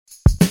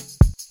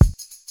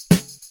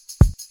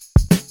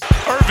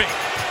Irving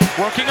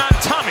working on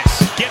Thomas.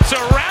 Gets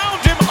around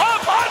him,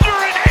 up, under,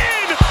 and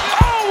in.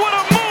 Oh, what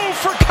a move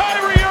for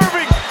Kyrie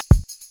Irving.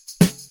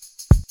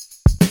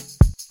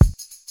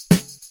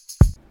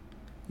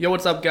 Yo,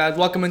 what's up, guys?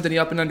 Welcome into the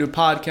Up and Under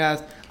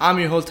podcast. I'm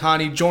your host,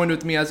 Hani. Joined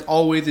with me, as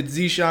always, it's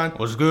Zishan.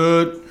 What's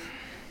good?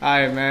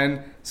 Alright,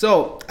 man.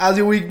 So, how's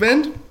your week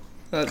been?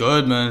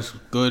 Good, man. It's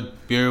good.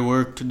 Beer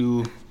work to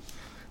do.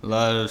 A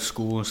lot of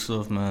school and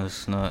stuff, man.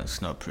 It's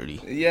not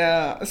pretty.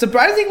 Yeah,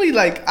 surprisingly,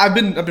 like I've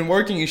been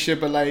working and shit,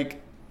 but like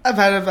I've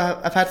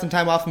had some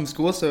time off from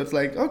school, so it's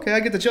like okay, I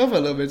get to chill for a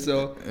little bit.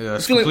 So Yeah,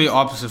 it's complete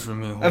opposite for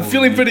me. I'm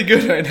feeling pretty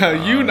good right now.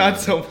 You not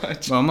so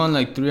much. But I'm on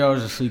like 3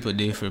 hours of sleep a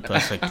day for the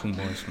past like 2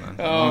 months, man.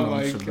 Oh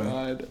my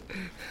god,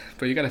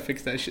 bro, you gotta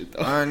fix that shit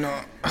though. I know.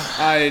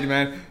 Alright,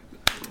 man.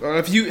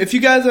 If you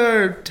guys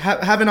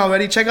haven't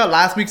already, check out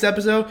last week's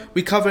episode.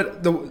 We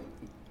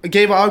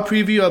gave our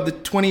preview of the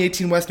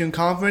 2018 Western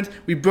Conference.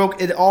 We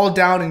broke it all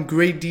down in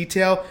great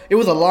detail. It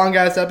was a long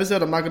ass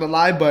episode, I'm not gonna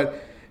lie,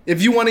 but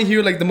if you want to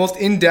hear like the most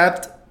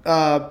in-depth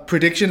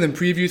predictions and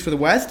previews for the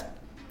West,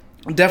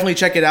 definitely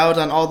check it out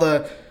on all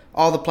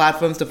the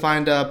platforms to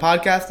find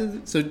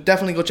podcasts. So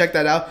definitely go check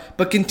that out.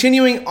 But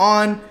continuing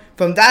on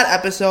from that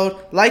episode,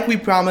 like we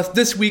promised,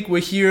 this week we're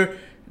here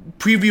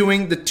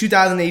previewing the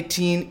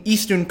 2018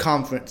 Eastern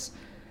Conference.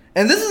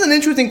 And this is an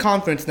interesting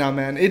conference now,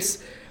 man.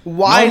 It's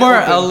wide no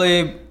more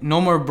open. LA, no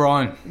more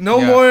Braun.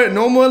 No more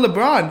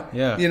LeBron.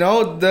 Yeah. You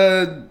know,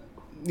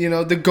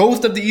 the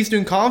ghost of the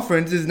Eastern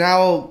Conference is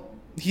now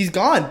he's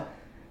gone.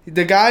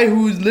 The guy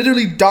who's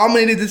literally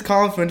dominated this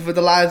conference for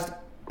the last,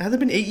 has it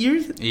been 8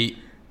 years? 8.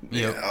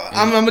 Yep.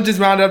 I'm gonna just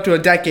round it up to a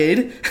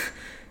decade.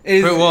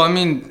 Well, I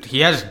mean, he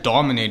has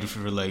dominated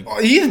for like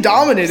He's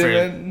dominated,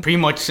 man. pretty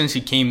much since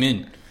he came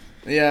in.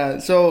 Yeah,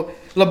 so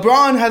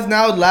LeBron has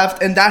now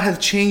left, and that has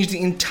changed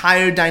the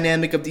entire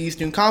dynamic of the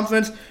Eastern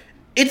Conference.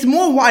 It's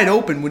more wide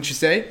open, wouldn't you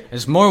say?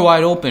 It's more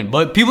wide open,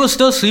 but people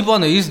still sleep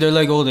on the East. They're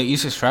like, oh, the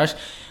East is trash.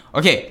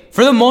 Okay,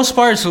 for the most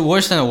part, it's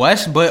worse than the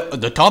West, but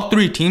the top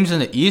 3 teams in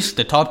the East,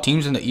 the top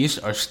teams in the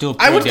East are still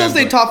I would still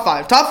say good. top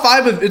 5. Top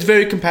 5 is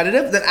very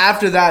competitive. Then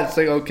after that, it's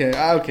like,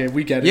 okay,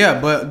 we get it. Yeah,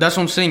 but that's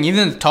what I'm saying.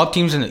 Even the top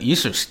teams in the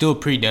East are still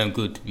pretty damn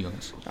good, to be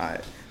honest. All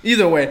right.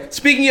 Either way,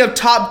 speaking of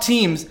top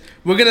teams,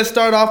 we're gonna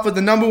start off with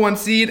the number 1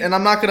 seed, and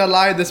I'm not gonna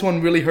lie, this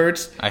one really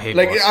hurts. I hate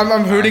like Boston.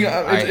 I'm hurting.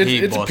 I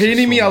hate It's Boston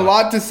paining me so a much.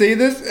 lot to say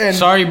this. And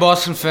Sorry,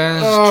 Boston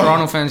fans.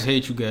 Toronto fans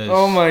hate you guys.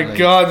 oh my Like,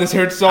 god, this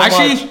hurts so much.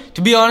 Actually,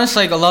 to be honest,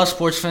 like a lot of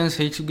sports fans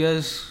hate you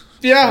guys.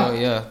 Yeah. So,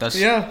 yeah, that's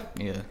Yeah.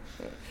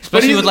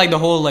 Especially either- with like the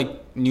whole like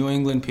New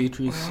England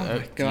Patriots. Oh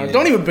my god! yeah.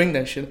 Don't even bring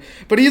that shit.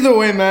 But either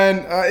way,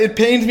 man, it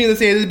pains me to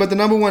say this, but the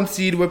number 1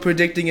 seed, we're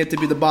predicting it to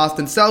be the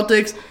Boston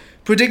Celtics,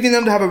 predicting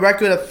them to have a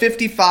record of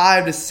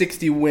 55 to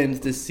 60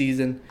 wins this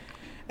season.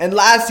 And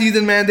last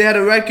season, man, they had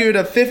a record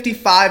of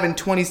 55 and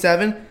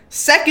 27,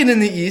 second in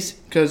the East,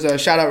 because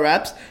shout out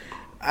Raps.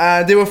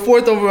 They were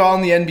 4th overall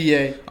in the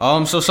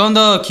NBA. So some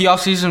of the key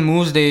offseason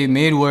moves they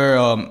made were,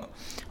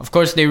 of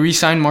course, they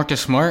re-signed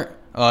Marcus Smart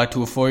to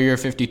a 4-year,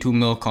 $52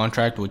 million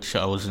contract, which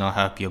I was not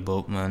happy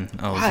about, man.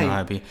 I was Why? not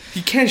happy.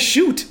 He can't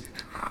shoot.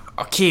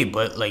 Okay,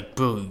 but like,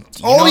 bro,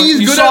 He's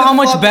you good saw at how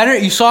much flop- better.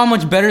 You saw how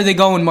much better they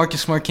got when Marcus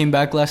Smart came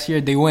back last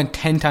year. They went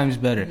 10 times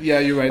better. Yeah,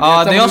 you're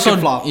right. They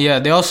also also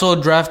they also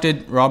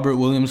drafted Robert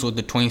Williams with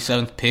the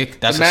 27th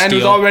pick. That's The man a steal.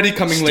 who's already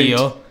coming late.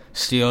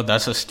 Steal.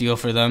 That's a steal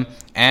for them.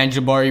 And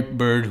Jabari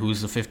Bird,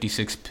 who's the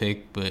 56th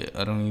pick, but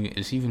I don't even,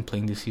 is he even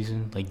playing this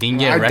season? Like, didn't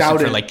get I doubt arrested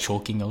for it. like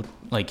choking out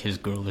like his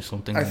girl or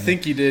something. I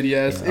think he did.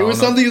 Yes, Yeah, it was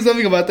I don't know.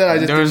 something about that. I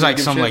just There was didn't like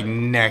give some shit. like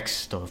next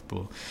stuff,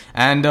 bro.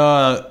 And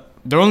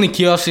their only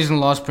key off-season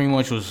loss pretty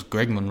much was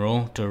Greg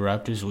Monroe to the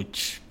Raptors,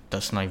 which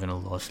that's not even a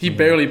loss. He to me.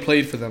 barely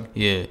played for them.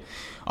 Yeah.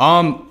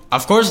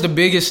 Of course, the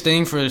biggest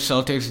thing for the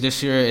Celtics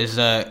this year is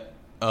that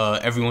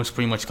everyone's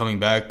pretty much coming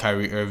back.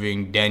 Kyrie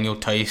Irving, Daniel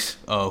Tice,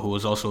 who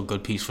was also a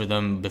good piece for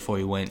them before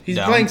he went He's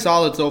down. playing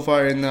solid so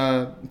far in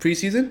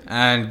preseason.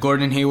 And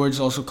Gordon Hayward's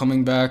also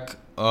coming back.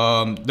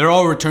 They're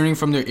all returning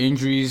from their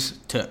injuries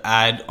to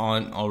add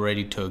on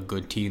already to a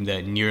good team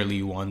that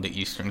nearly won the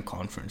Eastern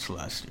Conference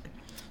last year.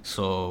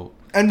 So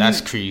And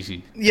that's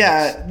crazy.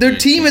 Yeah, That's their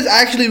very team crazy. is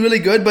actually really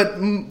good, but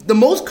the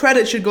most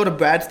credit should go to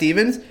Brad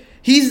Stevens.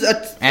 He's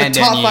a And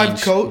top Danny 5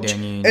 Ainge. coach.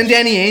 Danny Ainge. And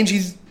Danny Ainge,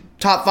 he's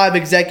top 5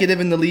 executive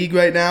in the league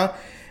right now.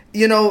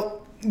 You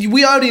know,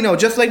 we already know,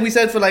 just like we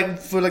said for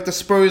the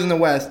Spurs in the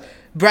West,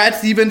 Brad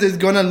Stevens is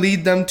going to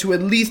lead them to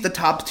at least the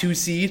top 2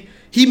 seed.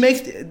 He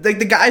makes, like,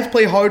 the guys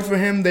play hard for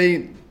him.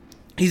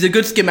 He's a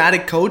good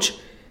schematic coach.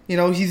 You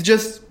know, he's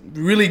just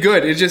really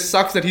good. It just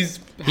sucks that he gets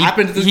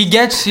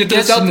get to the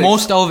Celtics.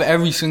 most out of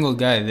every single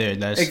guy there.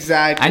 That's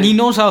Exactly. and he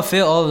knows how to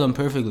fit all of them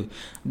perfectly.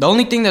 The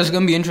only thing that's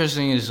gonna be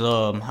interesting is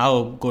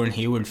how Gordon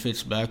Hayward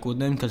fits back with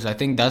them, because I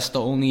think that's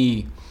the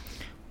only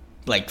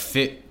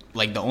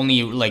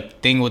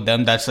thing with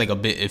them that's like a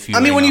bit iffy. I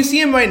mean, right when now. you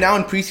see him right now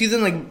in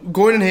preseason, like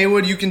Gordon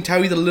Hayward, you can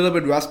tell he's a little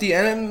bit rusty,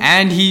 and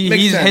And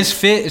makes sense. his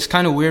fit is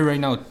kind of weird right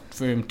now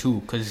for him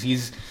too, because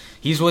he's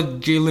He's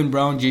with Jaylen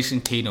Brown,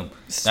 Jason Tatum.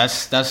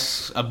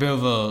 That's a bit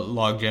of a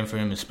logjam for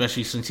him,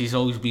 especially since he's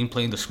always been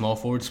playing the small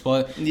forward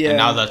spot. Yeah. And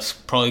now that's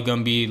probably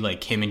gonna be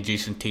like him and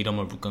Jason Tatum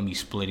are gonna be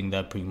splitting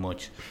that pretty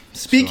much.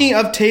 Speaking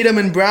of Tatum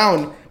and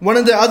Brown, one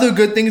of the other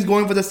good things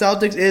going for the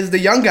Celtics is the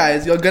young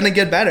guys are gonna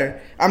get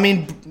better. I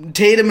mean,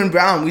 Tatum and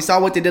Brown, we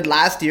saw what they did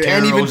last year,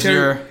 and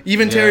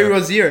even Terry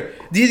Rozier.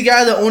 These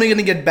guys are only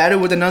gonna get better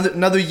with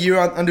another year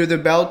under their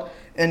belt.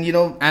 And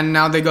and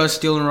now they got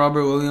stealing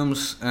Robert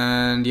Williams,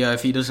 and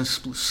if he doesn't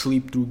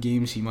sleep through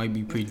games, he might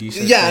be pretty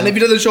decent. Yeah, and if he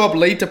doesn't show up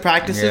late to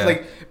practices,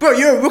 like, bro,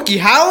 you're a rookie.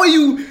 How are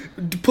you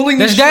pulling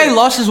this guy shit?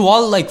 Lost his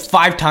wallet like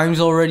 5 times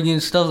already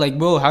and stuff. Like,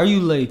 bro, how are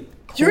you like?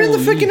 You're in the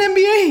freaking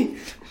NBA.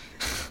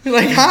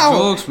 Like, how?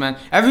 Jokes, man.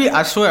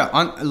 I swear,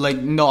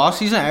 in the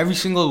offseason, every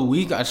single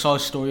week, I saw a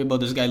story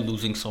about this guy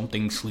losing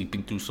something,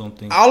 sleeping through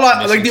something.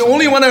 The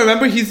only one I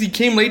remember, he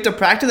came late to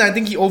practice. And I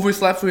think he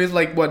overslept for his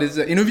his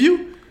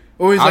interview.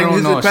 Or his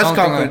press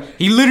conference.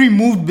 He literally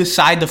moved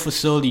beside the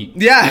facility.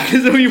 Yeah,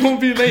 because he won't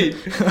be late.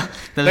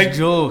 That's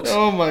jokes.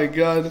 Oh my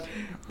god.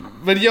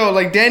 But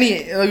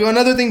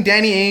another thing,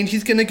 Danny Ainge,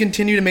 he's gonna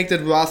continue to make the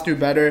roster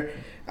better.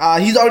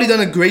 He's already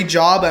done a great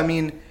job. I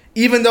mean,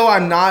 even though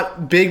I'm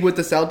not big with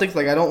the Celtics,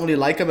 I don't really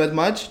like him as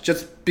much,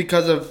 just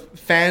because of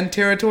fan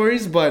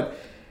territories. But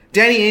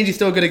Danny Ainge is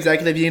still a good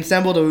executive. He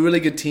assembled a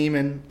really good team,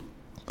 and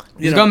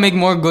he's gonna make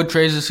more good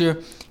trades this year.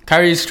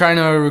 Kyrie's trying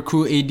to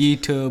recruit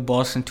AD to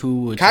Boston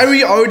too.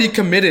 Kyrie already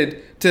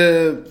committed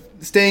to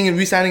staying and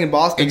re-signing in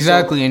Boston.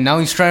 Exactly, and now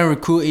he's trying to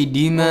recruit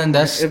AD, man.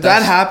 If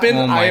that happened,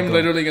 I am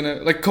literally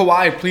gonna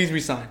Kawhi, please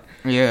resign.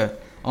 Yeah,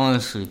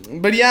 honestly.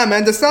 But yeah,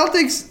 man, the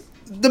Celtics.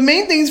 The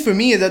main things for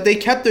me is that they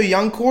kept their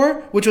young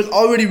core, which was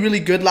already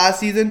really good last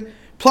season.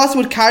 Plus,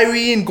 with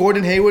Kyrie and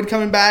Gordon Hayward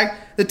coming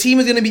back, the team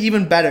is gonna be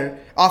even better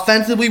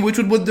offensively, which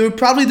was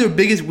probably their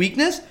biggest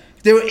weakness.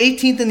 They were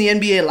 18th in the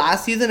NBA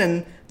last season,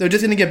 and they're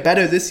just going to get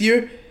better this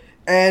year.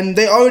 And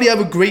they already have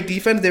a great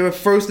defense. They were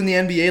first in the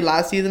NBA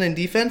last season in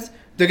defense.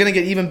 They're going to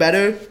get even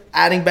better,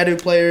 adding better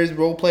players,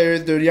 role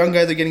players. Their young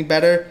guys are getting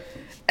better.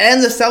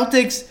 And the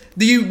Celtics,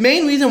 the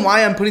main reason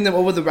why I'm putting them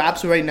over the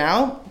Raps right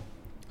now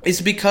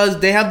is because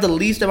they have the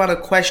least amount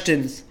of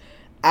questions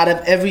out of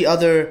every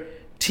other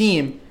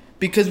team.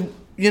 Because,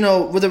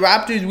 with the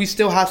Raptors, we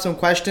still have some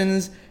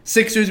questions.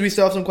 Sixers, we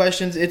still have some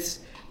questions.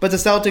 But the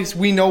Celtics,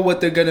 we know what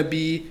they're going to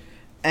be.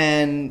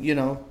 And,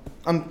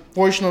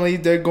 unfortunately,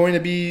 they're going to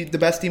be the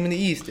best team in the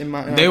East.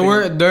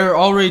 They're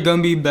already going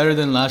to be better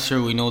than last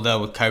year. We know that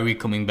with Kyrie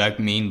coming back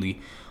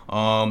mainly.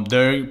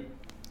 They're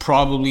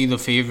probably the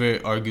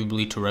favorite,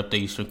 arguably, to rep the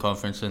Eastern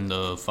Conference in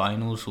the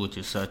finals, which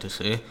is sad to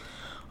say.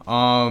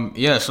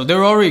 So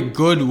they're already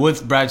good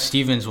with Brad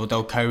Stevens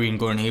without Kyrie and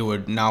Gordon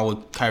Hayward. Now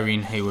with Kyrie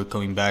and Hayward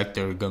coming back,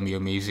 they're going to be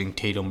amazing.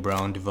 Tatum,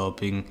 Brown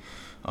developing.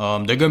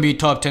 They're going to be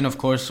top 10, of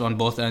course, on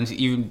both ends.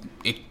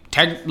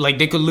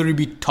 They could literally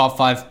be top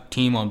 5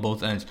 team on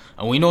both ends.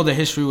 And we know the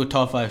history with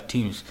top 5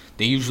 teams.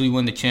 They usually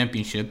win the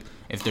championship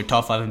if they're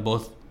top 5 in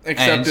both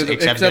ends.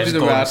 Except if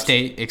you're the Raps.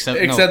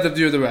 If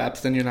you're the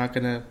Raps, then you're not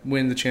going to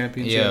win the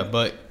championship. Yeah,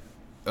 but...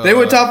 they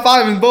were top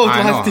 5 in both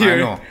last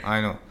year. I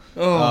know.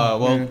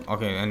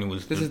 Okay,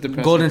 anyways. This is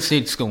depressing. Golden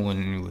State's going to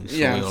win anyways.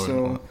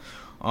 So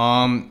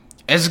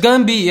it's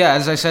going to be,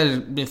 as I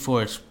said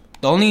before,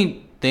 the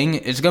only thing,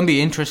 it's going to be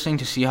interesting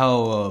to see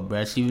how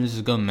Brad Stevens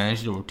is going to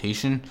manage the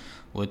rotation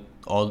with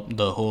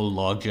the whole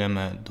logjam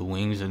at the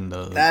wings and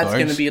the That's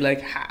going to be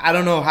I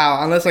don't know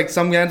how, unless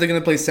some guys are going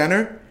to play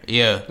center.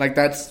 Yeah.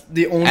 That's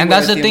the only And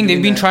that's the thing,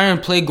 they've been trying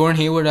to play Gordon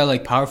Hayward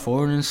at power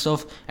forward and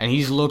stuff, and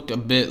he's looked a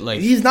bit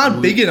he's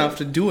not big enough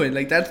to do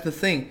it. That's the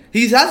thing.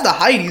 He has the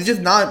height, he's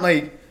just not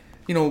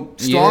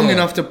strong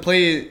enough to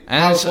play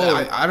power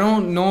forward. I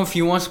don't know if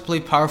he wants to play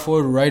power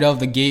forward right off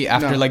the gate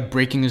after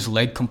breaking his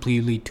leg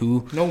completely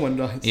too. No one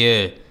does.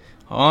 Yeah.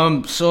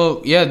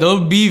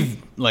 They'll be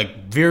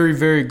very,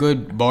 very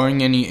good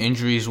barring any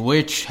injuries,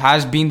 which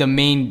has been the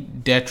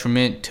main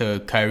detriment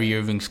to Kyrie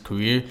Irving's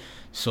career.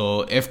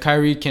 So if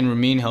Kyrie can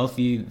remain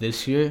healthy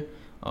this year,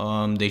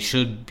 they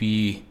should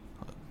be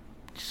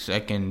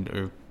second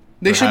or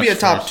they should be a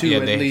top 2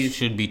 at least. They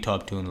should be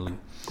top 2 in the league.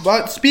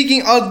 But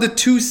speaking of the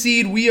 2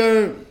 seed, we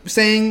are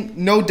saying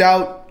no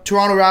doubt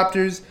Toronto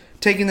Raptors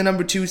taking the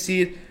number 2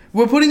 seed.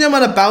 We're putting them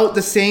at about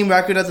the same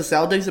record as the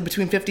Celtics,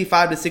 between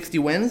 55 to 60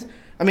 wins.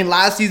 I mean,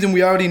 last season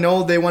we already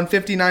know they won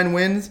 59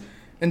 wins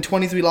and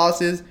 23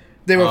 losses.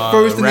 They were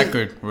first in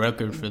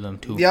record for them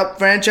too. Yep,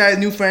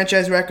 new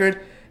franchise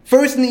record.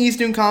 First in the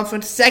Eastern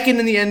Conference, second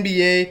in the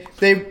NBA.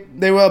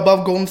 They were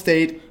above Golden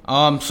State.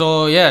 Some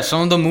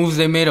of the moves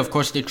they made, of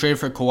course, they traded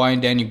for Kawhi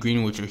and Danny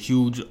Green, which are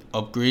huge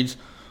upgrades.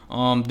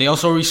 They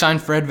also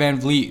re-signed Fred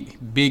VanVleet,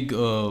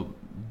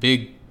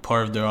 big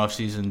part of their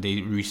offseason.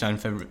 They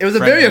re-signed Fred. It was a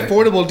very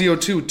affordable deal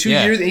too. 2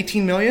 years,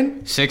 $18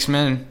 million. 6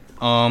 men.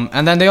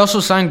 And then they also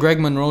signed Greg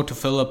Monroe to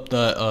fill up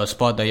the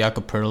spot that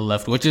Jakob Poeltl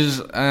left, which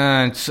is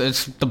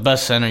it's the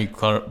best center you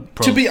could.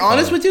 To be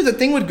honest with you, the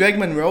thing with Greg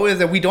Monroe is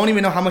that we don't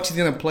even know how much he's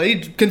gonna play.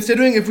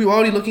 Considering if we're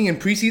already looking in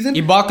preseason,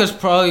 Ibaka's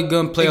probably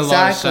gonna play a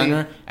lot of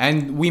center,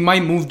 and we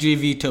might move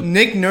JV to.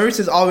 Nick Nurse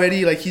is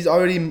already he's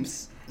already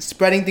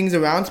spreading things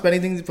around,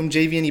 spreading things from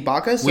JV and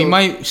Ibaka. So we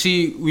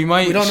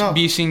might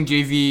be seeing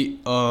JV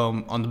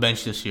on the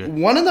bench this year.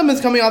 One of them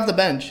is coming off the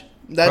bench.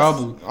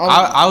 Probably.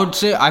 I would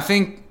say, I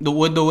think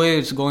with the way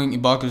it's going,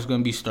 Ibaka is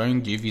going to be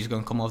starting. JV is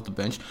going to come off the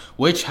bench,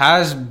 which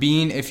has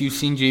been, if you've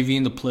seen JV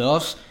in the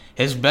playoffs,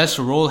 his best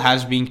role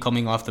has been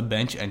coming off the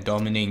bench and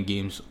dominating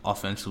games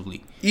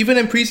offensively. Even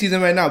in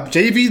preseason right now,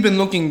 JV's been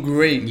looking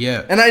great.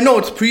 Yeah. And I know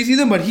it's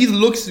preseason, but he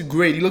looks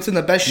great. He looks in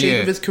the best shape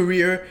of his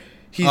career.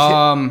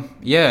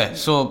 Yeah,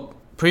 so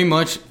pretty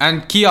much.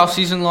 And key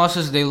offseason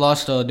losses, they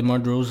lost DeMar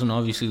DeRozan.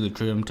 Obviously, they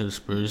traded him to the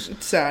Spurs.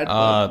 It's sad.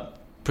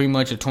 Pretty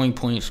much a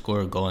 20-point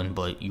scorer going,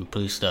 but you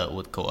replaced that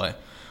with Kawhi.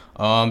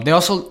 They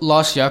also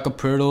lost Jakob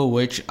Poeltl,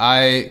 which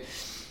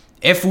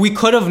if we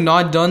could have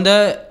not done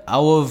that,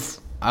 I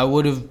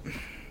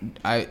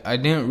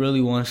didn't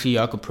really want to see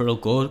Jakob Poeltl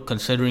go,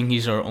 considering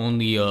he's our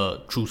only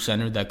true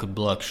center that could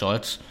block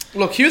shots.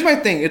 Look, here's my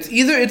thing.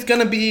 It's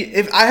gonna be,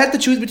 if I had to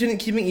choose between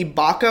keeping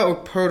Ibaka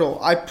or Poeltl,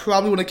 I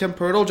probably would have kept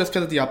Poeltl just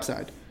because of the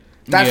upside.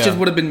 That just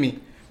would have been me.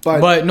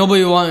 But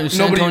nobody wanted.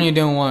 San Antonio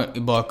didn't want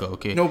Ibaka.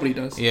 Okay. Nobody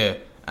does. Yeah.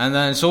 And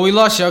then, so we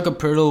lost Jakob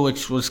Poeltl,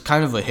 which was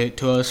kind of a hit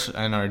to us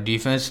and our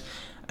defense.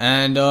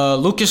 And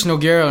Lucas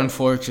Nogueira,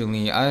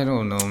 unfortunately, I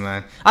don't know,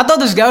 man. I thought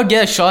this guy would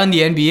get a shot in the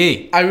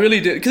NBA. I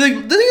really did. Because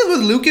the thing is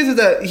with Lucas is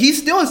that he's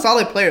still a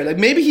solid player.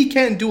 Maybe he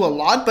can't do a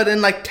lot, but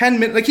in 10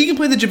 minutes, he can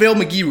play the JaVale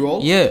McGee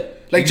role. Yeah,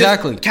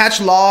 exactly. Just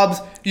catch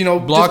lobs,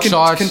 block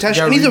shots, contest.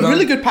 And he's a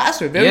really good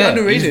passer. Very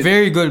underrated. He's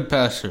very good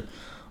passer.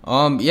 So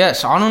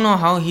I don't know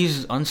how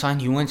he's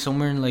unsigned. He went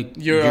somewhere in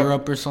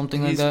Europe or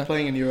something like that. He's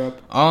playing in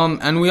Europe.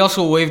 And we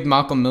also waived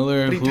Malcolm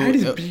Miller. But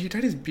he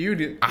dyed his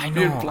beard. I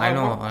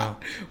know.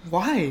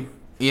 Why?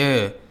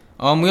 Yeah.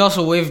 We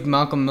also waived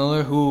Malcolm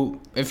Miller, who,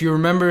 if you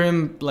remember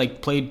him,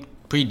 played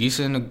pretty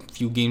decent in a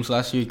few games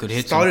last year. He could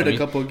hit. Started a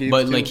couple of games,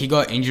 but he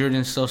got injured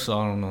and stuff. So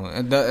I don't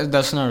know.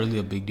 That's not really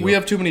a big deal. We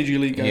have too many G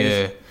League guys.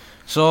 Yeah.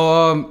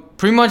 So,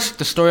 pretty much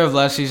the story of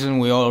last season,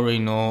 we already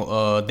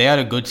know. They had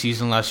a good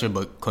season last year,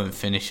 but couldn't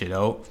finish it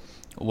out.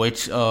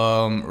 Which,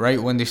 right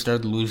when they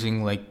started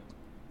losing,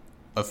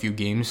 a few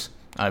games,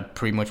 I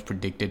pretty much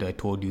predicted. I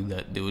told you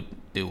that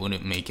they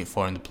wouldn't make it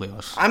far in the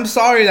playoffs. I'm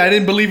sorry that I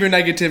didn't believe your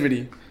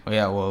negativity.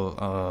 Yeah,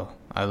 well,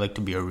 I like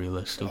to be a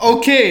realist.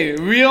 Okay,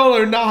 real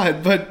or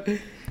not, but...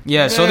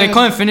 Yeah, so they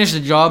couldn't finish the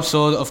job,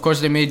 so of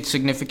course they made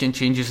significant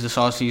changes this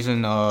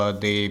offseason.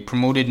 They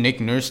promoted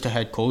Nick Nurse to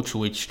head coach,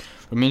 which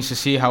remains to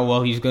see how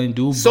well he's going to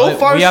do. So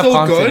far, we have so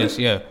confidence,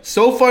 good. Yeah.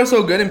 So far,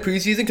 so good in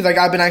preseason, because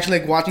I've been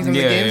actually watching some of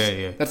the games.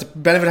 Yeah. That's a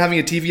benefit of having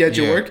a TV at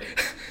your work.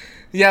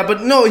 Yeah,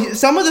 but no,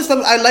 some of the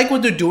stuff, I like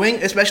what they're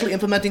doing, especially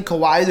implementing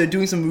Kawhi. They're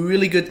doing some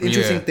really good,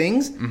 interesting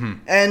things. Mm-hmm.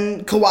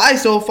 And Kawhi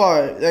so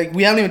far,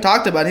 we haven't even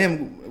talked about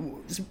him.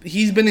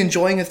 He's been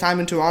enjoying his time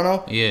in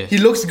Toronto. Yeah. He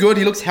looks good.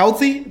 He looks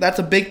healthy. That's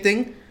a big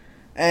thing.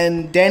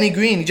 And Danny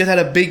Green, he just had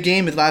a big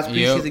game his last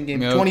preseason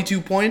game.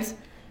 22 points.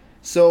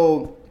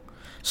 So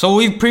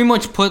we've pretty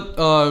much put...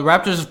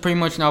 Raptors have pretty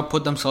much now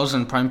put themselves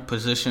in prime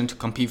position to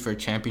compete for a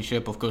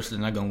championship. Of course, they're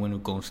not going to win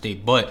with Golden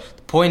State. But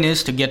the point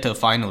is to get to the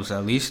finals,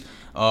 at least,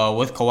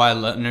 with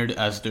Kawhi Leonard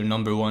as their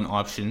number one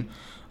option,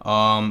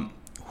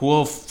 who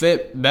will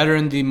fit better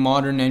in the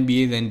modern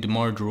NBA than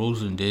DeMar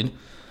DeRozan did.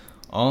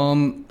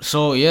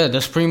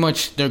 That's pretty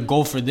much their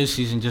goal for this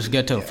season, just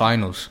get to the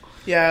finals.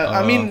 Yeah,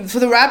 I mean, for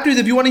the Raptors,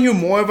 if you want to hear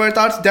more of our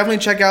thoughts, definitely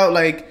check out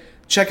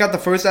the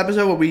first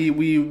episode where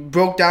we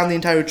broke down the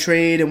entire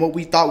trade and what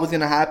we thought was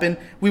going to happen.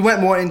 We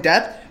went more in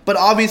depth, but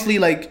obviously,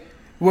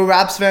 we're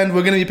Raps fans,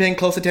 we're going to be paying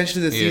close attention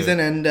to this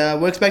season, and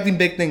we're expecting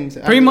big things.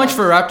 Pretty much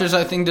for Raptors,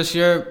 I think this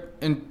year,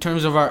 in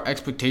terms of our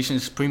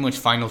expectations, pretty much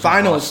finals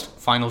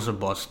or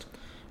bust.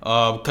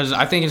 Because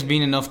I think it's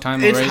been enough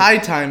time already. It's high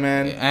time,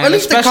 man. And at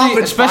least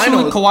especially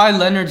with Kawhi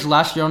Leonard's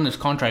last year on his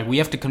contract, we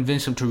have to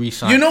convince him to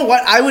re-sign. You know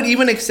what? I would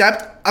even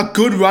accept a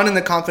good run in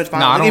the conference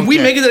finals. Nah, if we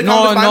make it to the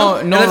conference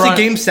finals, and let's see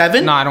Game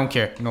 7. No, I don't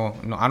care. No,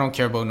 I don't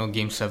care about no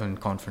Game 7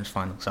 conference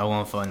finals. I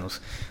want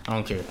finals. I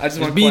don't care. It's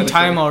been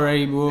time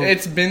already, bro.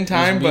 It's been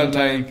time, but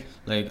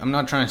I'm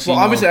not trying to see. Well,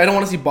 obviously, I don't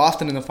want to see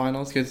Boston in the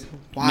finals because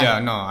why? Yeah,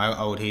 no,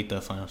 I would hate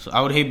the finals. I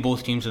would hate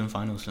both teams in the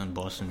finals than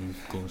Boston and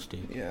Golden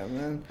State. Yeah,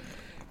 man.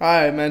 All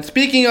right, man.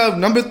 Speaking of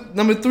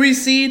number 3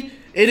 seed,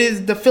 it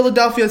is the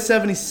Philadelphia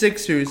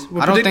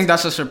 76ers. I don't think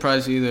that's a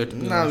surprise either.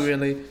 Not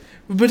really.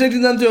 We're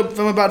predicting them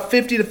from about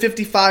 50 to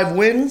 55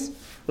 wins.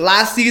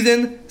 Last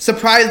season,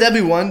 surprised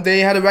everyone. They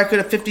had a record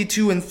of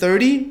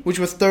 52-30, which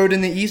was third in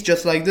the East,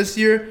 just like this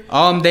year.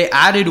 They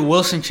added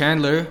Wilson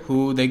Chandler,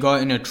 who they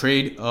got in a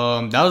trade.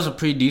 That was a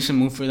pretty decent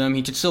move for them.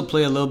 He could still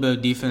play a little bit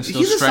of defense,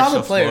 still stretch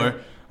the floor.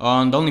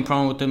 The only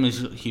problem with him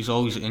is he's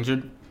always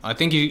injured. I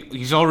think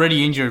he's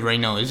already injured right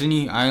now, isn't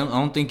he? I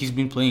don't think he's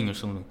been playing or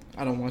something.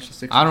 I don't watch the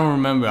Sixers. I don't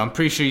remember. I'm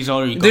pretty sure he's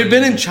already. They've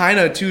been in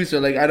China too, so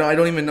like I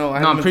don't even know.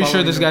 I'm pretty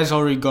sure this guy's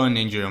already gotten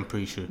injured. I'm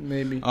pretty sure.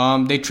 Maybe.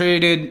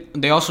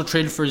 They also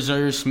traded for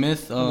Zaire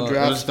Smith. It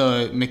was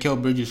the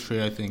Mikal Bridges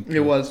trade, I think.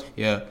 It was.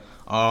 Yeah.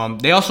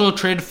 They also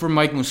traded for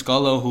Mike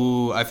Muscala,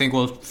 who I think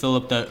will fill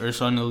up that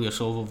Ersan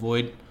Ilyasova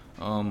void.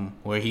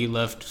 Where he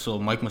left, so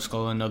Mike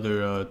Muscala,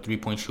 another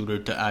 3-point shooter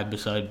to add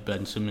beside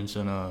Ben Simmons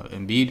and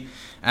Embiid,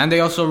 and they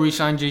also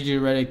re-signed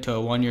JJ Redick to a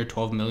 1-year,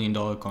 $12 million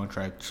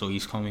contract. So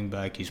he's coming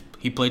back.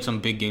 He played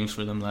some big games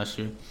for them last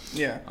year.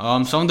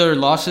 Yeah. Some of their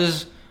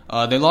losses,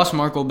 they lost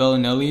Marco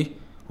Bellinelli,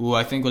 who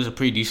I think was a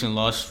pretty decent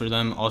loss for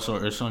them. Also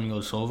Ersan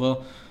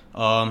Ilyasova,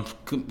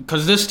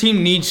 because this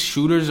team needs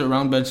shooters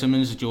around Ben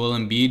Simmons, Joel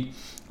Embiid.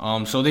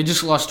 So they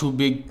just lost two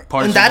big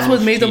parts. And that's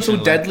what made them so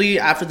deadly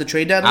after the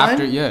trade deadline.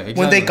 Exactly.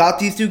 When they got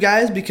these two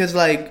guys, because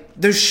like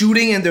their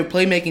shooting and their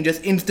playmaking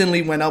just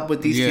instantly went up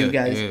with these two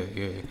guys.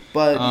 Yeah.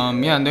 But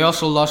and they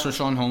also lost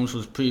Rashawn Holmes. He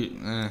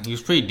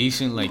was pretty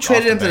decent. Like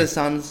traded him to the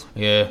Suns.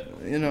 Yeah.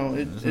 You know,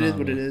 it is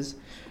what it is.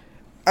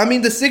 I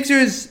mean, the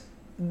Sixers,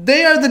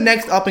 they are the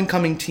next up and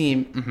coming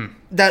team. Mm-hmm.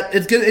 That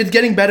it's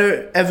getting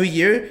better every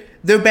year.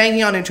 They're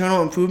banking on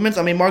internal improvements.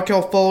 I mean,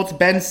 Markelle Fultz,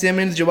 Ben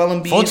Simmons, Joel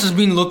Embiid. Fultz has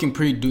been looking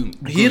pretty good.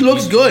 He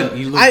looks good.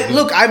 He looks good.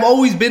 Look, I've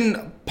always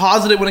been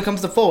positive when it comes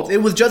to Fultz. It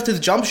was just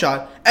his jump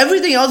shot.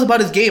 Everything else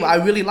about his game I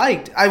really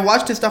liked. I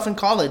watched his stuff in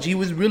college. He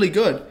was really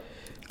good.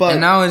 But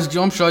and now his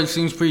jump shot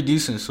seems pretty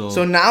decent.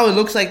 So now it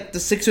looks like the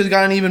Sixers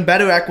got an even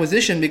better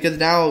acquisition because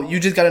now you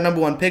just got a number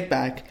 1 pick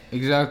back.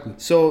 Exactly.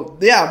 So,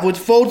 yeah, with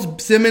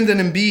Fultz, Simmons, and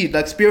Embiid,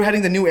 like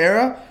spearheading the new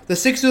era, the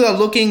Sixers are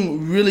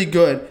looking really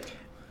good.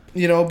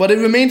 You know, but it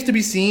remains to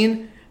be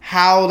seen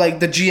how like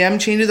the GM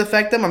changes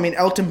affect them. I mean,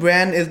 Elton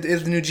Brand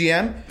is the new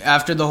GM.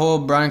 After the whole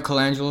Brian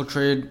Colangelo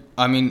trade,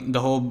 the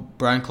whole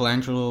Brian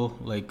Colangelo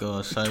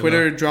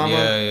Twitter drama.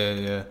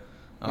 Yeah.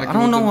 Like I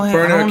don't know why.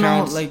 Burner I don't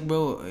accounts. know, like,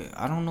 bro.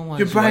 I don't know why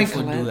You're his Brian wife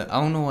would do that. I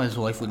don't know why his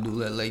wife would do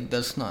that. Like,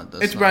 that's not.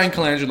 It's Brian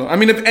Colangelo. I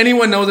mean, if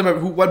anyone knows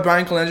about what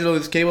Brian Colangelo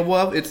is capable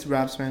of, it's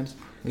Raps fans.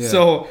 Yeah.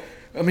 So,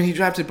 I mean, he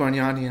drafted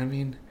Bargnani. I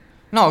mean,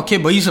 no, okay,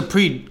 but he's a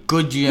pretty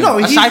good GM. No,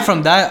 aside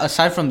from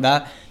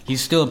that, he's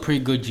still a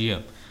pretty good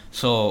GM.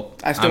 So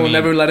I will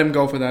never let him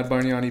go for that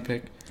Bargnani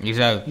pick.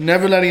 Exactly.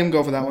 Never letting him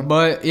go for that one.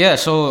 But yeah,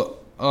 so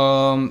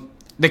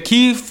the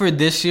key for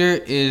this year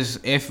is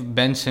if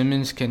Ben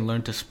Simmons can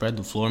learn to spread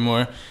the floor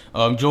more.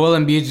 Joel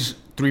Embiid's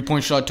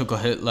 3-point shot took a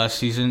hit last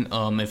season.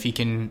 If he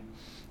can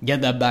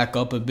get that back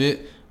up a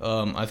bit,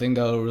 I think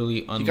that will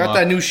really unlock. He got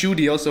that new shoe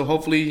deal, so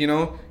hopefully, you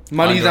know,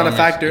 money's not a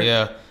factor.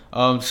 Yeah.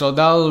 So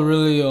that will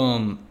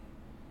really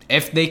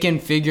if they can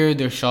figure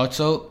their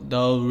shots out,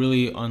 that'll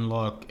really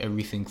unlock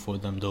everything for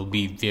them. They'll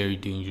be very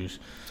dangerous.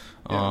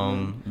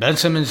 Ben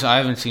Simmons,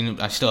 I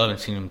still haven't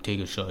seen him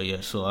take a shot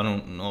yet, so I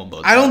don't know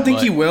about that. I don't think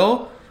he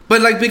will. But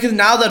like because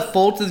now that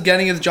Fultz is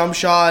getting his jump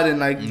shot and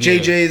like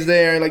JJ is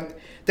there, like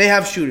they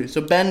have shooters.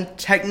 So Ben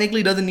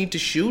technically doesn't need to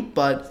shoot,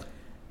 but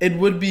it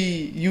would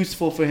be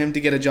useful for him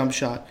to get a jump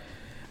shot.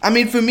 I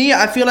mean, for me,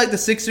 I feel like the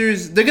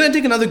Sixers, they're going to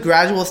take another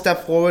gradual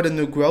step forward in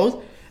their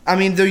growth. I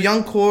mean, their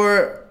young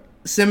core,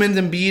 Simmons,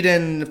 Embiid,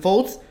 and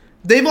Fultz,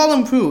 they've all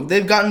improved.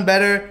 They've gotten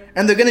better,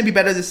 and they're going to be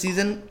better this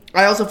season.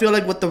 I also feel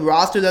like with the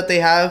roster that they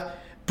have,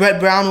 Brett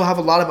Brown will have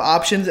a lot of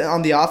options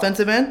on the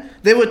offensive end.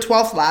 They were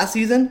 12th last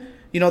season.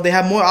 You know, they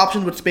have more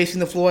options with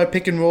spacing the floor,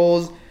 pick and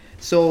rolls.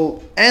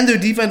 So, and their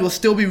defense will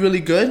still be really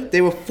good.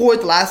 They were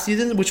 4th last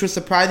season, which was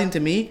surprising to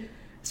me.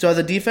 So, as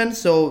a defense,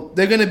 so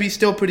they're going to be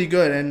still pretty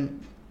good.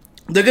 And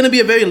they're going to be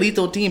a very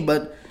lethal team,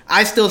 but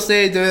I still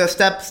say they're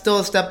still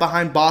a step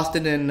behind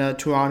Boston and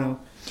Toronto.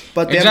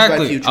 But they have a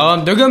bright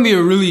future. They're gonna be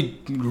a really,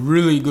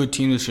 really good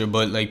team this year.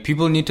 But like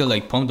people need to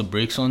like pump the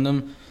brakes on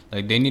them.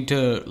 Like they need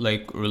to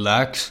like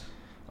relax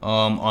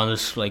on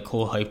this like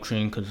whole hype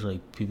train because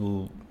like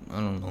people, I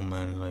don't know,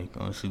 man. Like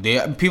honestly,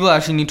 people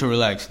actually need to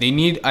relax. They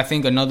need, I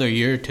think, another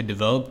year to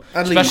develop,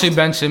 especially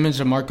Ben Simmons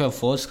and Markelle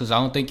Fultz, because I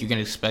don't think you can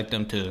expect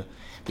them to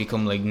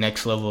become like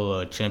next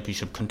level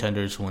championship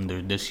contenders when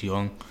they're this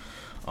young.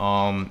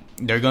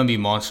 They're gonna be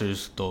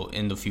monsters though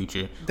in the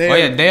future. They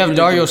have really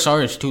Dario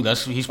Saric too.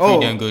 He's pretty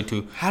damn good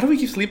too. How do we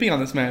keep sleeping on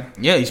this man?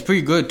 Yeah, he's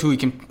pretty good too. He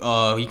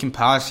can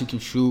pass. He can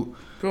shoot.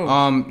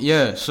 Bro.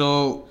 Yeah.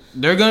 So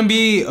they're gonna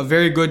be a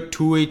very good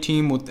two-way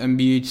team with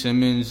Embiid,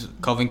 Simmons,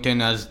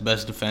 Covington as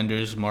best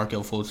defenders.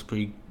 Markelle Fultz,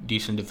 pretty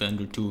decent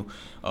defender too.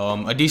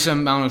 A decent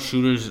amount of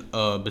shooters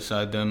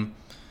beside them.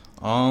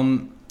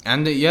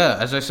 And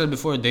as I said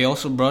before, they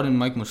also brought in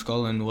Mike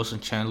Muscala and Wilson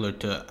Chandler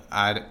to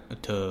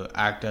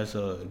act as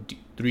a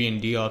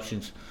 3-and-D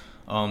options.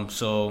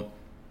 So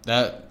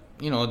that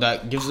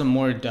that gives them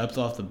more depth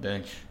off the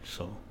bench.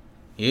 So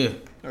yeah.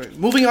 All right,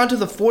 moving on to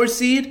the 4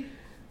 seed,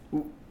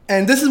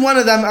 and this is one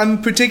of them.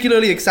 I'm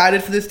particularly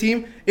excited for this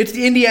team. It's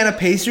the Indiana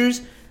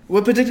Pacers.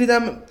 We're predicting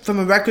them from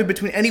a record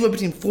anywhere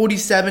between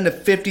 47 to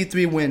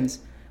 53 wins.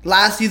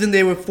 Last season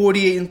they were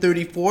 48 and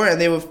 34, and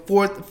they were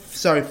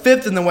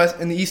fifth in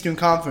the Eastern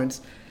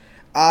Conference.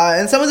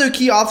 And some of their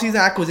key offseason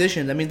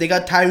acquisitions. I mean, they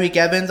got Tyreek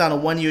Evans on a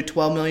 1-year,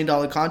 $12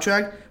 million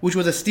contract, which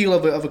was a steal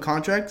of a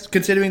contract,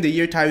 considering the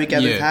year Tyreek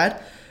Evans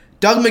had.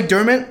 Doug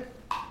McDermott,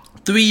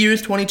 3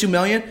 years, $22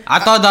 million. I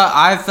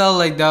felt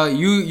like that.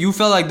 You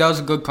felt like that was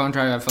a good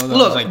contract. I felt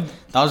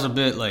that was a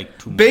bit like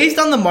too much. Based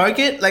on the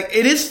market, like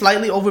it is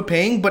slightly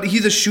overpaying, but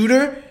he's a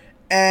shooter,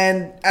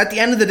 and at the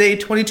end of the day,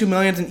 $22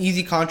 million is an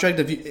easy contract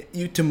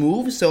to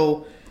move.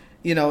 So,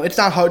 it's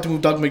not hard to move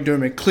Doug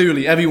McDermott.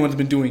 Clearly, everyone's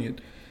been doing it.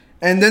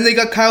 And then they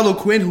got Kyle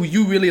O'Quinn, who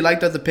you really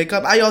liked as a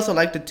pickup. I also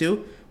liked it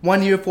too.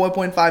 1 year,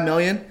 $4.5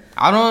 million.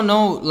 I don't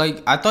know.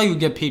 Like, I thought you'd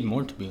get paid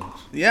more, to be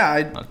honest.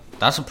 Yeah.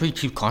 That's a pretty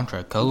cheap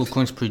contract. Kyle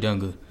O'Quinn's pretty damn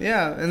good.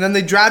 Yeah. And then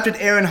they drafted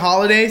Aaron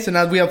Holiday. So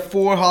now we have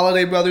 4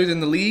 Holiday brothers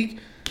in the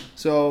league.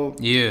 So.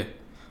 Yeah.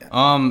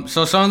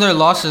 So some of their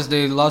losses,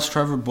 they lost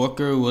Trevor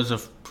Booker, who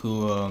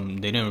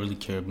they didn't really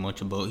care much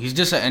about. He's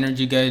just an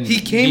energy guy. He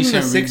came from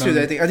the Sixers,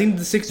 I think. I think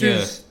the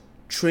Sixers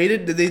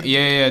traded. Did they?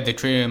 Yeah, they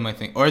traded him, I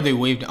think, or they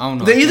waived. I don't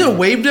know. They either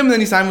waived him, and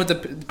then he signed with the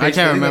Pacers. I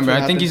can't remember.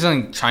 I think he's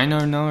in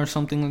China now or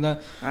something like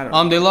that. I don't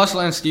know. They lost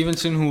Lance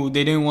Stevenson, who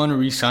they didn't want to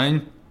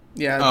re-sign.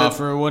 Yeah.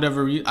 For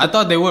whatever reason, I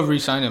thought they would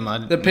re-sign him.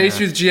 The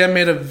Pacers GM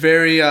made a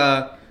very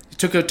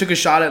took a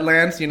shot at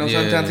Lance.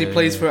 Sometimes he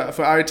plays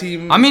for our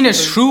team. I mean,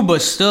 it's true,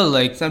 but still,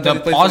 like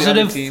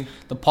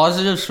the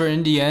positives for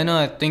Indiana,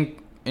 I think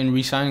in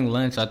re-signing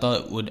Lance, I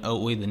thought would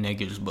outweigh the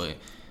negatives, but.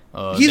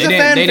 He's a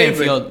fan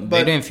favorite.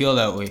 They didn't feel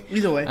that way.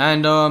 Either way.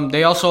 And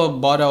they also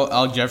bought out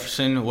Al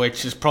Jefferson,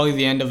 which is probably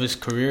the end of his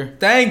career.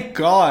 Thank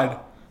God.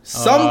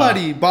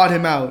 Somebody bought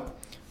him out.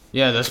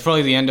 Yeah, that's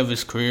probably the end of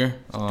his career.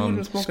 Dude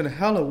was smoking a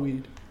hella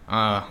weed.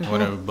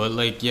 Whatever. But,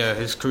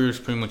 his career is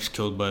pretty much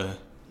killed by,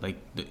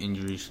 the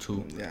injuries,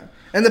 too. Yeah.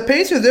 And the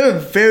Pacers, they're a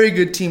very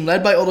good team,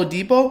 led by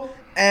Oladipo.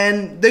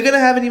 And they're going to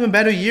have an even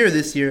better year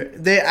this year.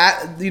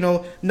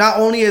 Not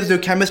only is their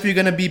chemistry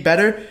going to be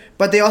better,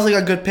 but they also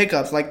got good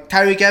pickups. Like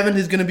Tyreek Evans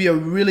is going to be a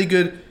really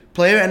good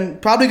player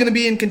and probably going to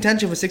be in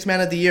contention for 6th Man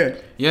of the Year.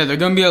 Yeah, they're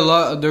going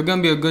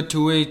to be a good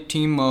two-way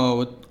team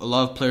with a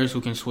lot of players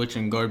who can switch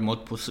and guard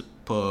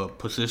multiple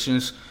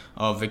positions.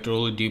 Victor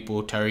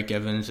Oladipo, Tyreek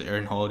Evans,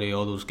 Aaron Holiday,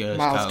 all those guys.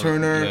 Miles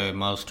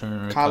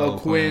Turner, Kyle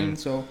O'Quinn.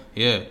 So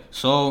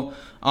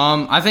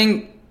I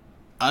think.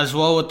 As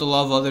well with a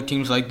lot of other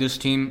teams like this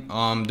team,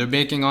 they're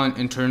banking on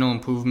internal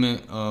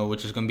improvement,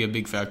 which is going to be a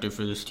big factor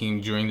for this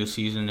team during the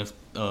season if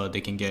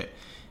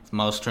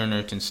Miles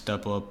Turner can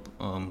step up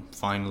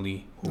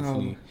finally,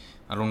 hopefully.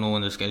 I don't know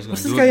when this guy's going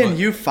to do it. What's this guy in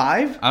year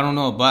 5? I don't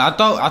know,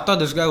 but I thought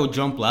this guy would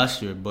jump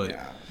last year, but...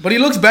 Yeah. But he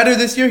looks better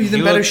this year. He's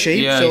in better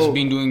shape. Yeah, he's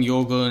been doing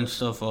yoga and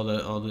stuff, all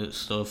that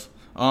stuff.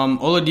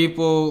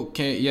 Oladipo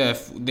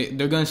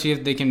they're gonna see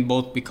if they can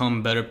both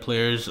become better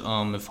players.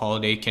 If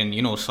Holiday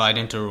can, slide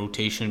into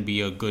rotation,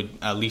 be a good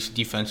at least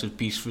defensive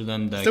piece for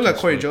them. Still got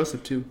Corey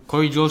Joseph too.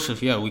 Corey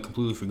Joseph, yeah, we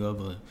completely forgot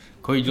about it.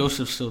 Corey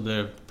Joseph's still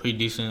there, pretty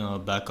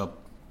decent backup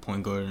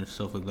point guard and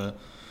stuff like that.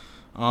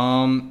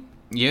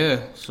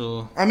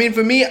 So I mean,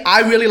 for me, I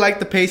really like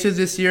the Pacers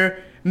this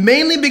year.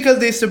 Mainly because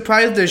they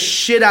surprised the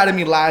shit out of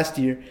me last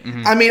year.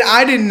 Mm-hmm. I mean,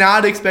 I did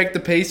not expect the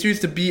Pacers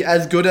to be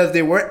as good as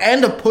they were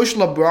and to push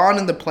LeBron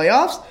in the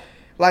playoffs.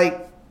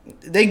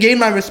 They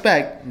gained my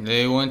respect.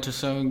 They went to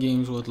 7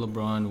 games with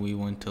LeBron. We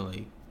went to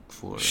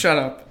 4. Shut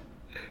up.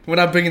 We're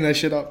not bringing that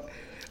shit up.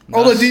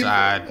 That's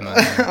sad,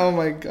 man. Oh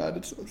my God,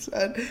 it's so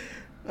sad.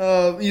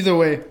 Either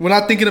way, we're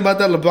not thinking about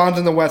that. LeBron's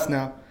in the West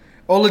now.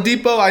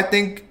 Oladipo, I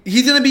think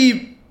he's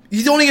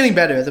only getting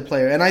better as a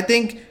player. And I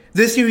think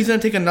this year he's going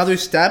to take another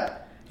step.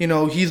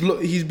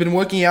 He's been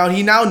working out.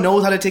 He now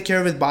knows how to take care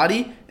of his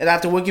body, and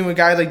after working with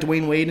guys like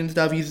Dwayne Wade and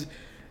stuff, he's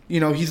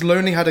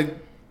learning how to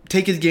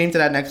take his game to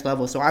that next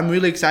level. So I'm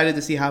really excited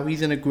to see how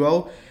he's gonna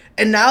grow.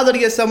 And now that he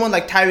gets someone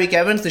like Tyreek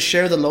Evans to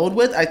share the load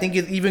with, I think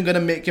it's even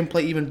gonna make him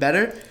play even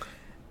better.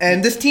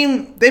 And this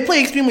team, they play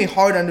extremely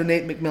hard under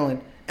Nate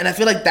McMillan, and I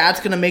feel like that's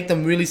gonna make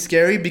them really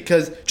scary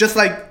because just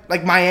like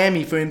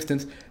Miami, for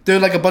instance, they're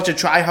like a bunch of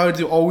tryhards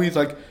who always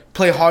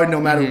play hard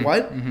no matter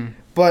what. Mm-hmm.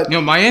 But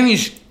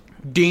Miami's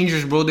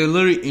dangerous, bro. They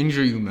literally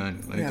injure you,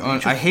 man.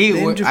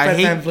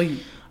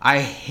 I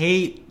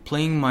hate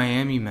playing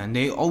Miami, man.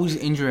 They always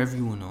injure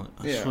everyone out.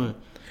 I swear.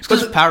 It's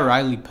because Pat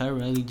Riley. Pat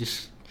Riley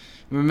just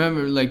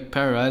remember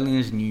Pat Riley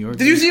is New York.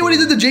 Did you see what he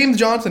did to James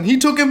Johnson? He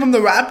took him from the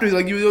Raptors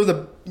he was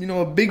a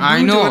big dude.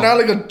 I know. And now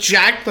a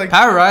jacked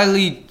Pat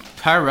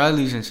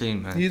Riley's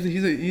insane, man. He's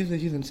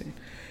insane.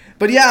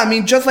 But yeah, I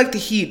mean, just like the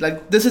Heat,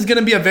 this is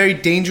gonna be a very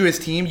dangerous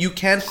team. You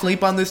can't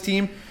sleep on this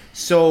team.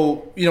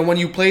 So, when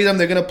you play them,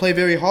 they're going to play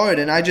very hard.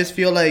 And I just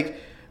feel like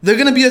they're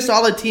going to be a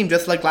solid team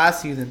just like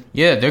last season.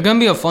 Yeah, they're going to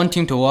be a fun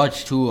team to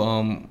watch, too,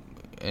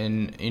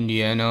 in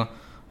Indiana.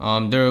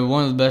 They're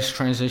one of the best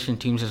transition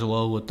teams as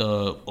well with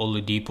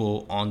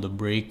Oladipo on the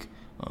break.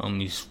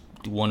 He's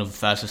one of the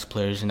fastest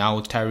players. Now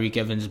with Tyreek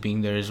Evans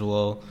being there as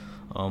well,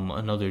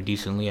 another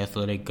decently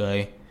athletic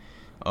guy.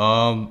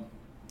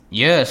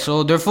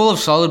 So they're full of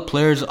solid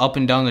players up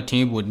and down the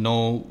team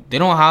they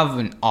don't have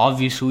an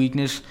obvious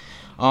weakness.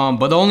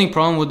 But the only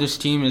problem with this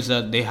team is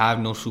that they have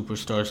no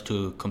superstars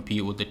to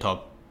compete with the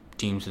top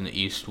teams in the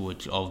East,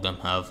 which all of them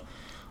have.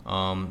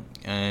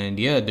 And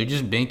yeah, they're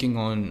just banking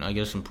on, I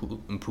guess,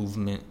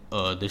 improvement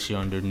this year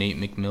under Nate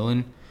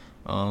McMillan.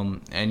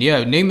 And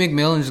yeah, Nate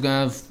McMillan's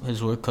gonna have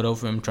his work cut out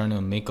for him, trying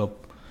to make up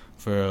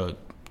for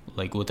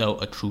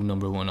without a true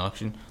number one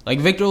option. Like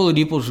Victor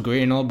Oladipo's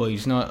great and all, but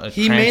he's not a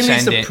He mainly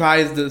transcendent.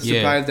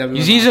 surprised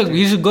everyone.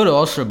 He's a good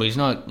all-star, but he's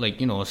not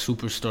a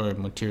superstar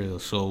material.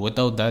 So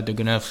without that, they're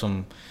gonna have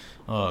some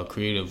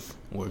creative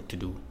work to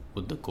do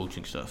with the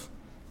coaching stuff.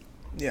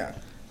 Yeah.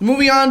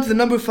 Moving on to the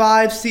number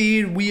 5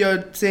 seed, we are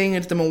saying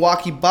it's the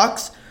Milwaukee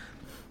Bucks.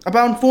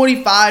 Around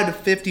 45 to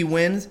 50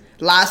 wins.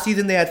 Last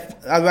season, they had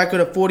a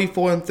record of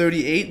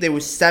 44-38. They were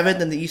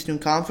 7th in the Eastern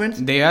Conference.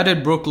 They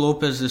added Brook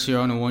Lopez this year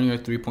on a 1-year,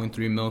 $3.3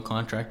 million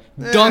contract.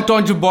 Dunked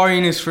on Jabari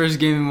in his first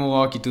game in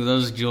Milwaukee, too. That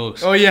was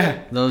jokes. Oh,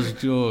 yeah. That was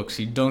jokes.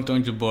 He dunked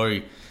on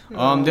Jabari.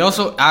 They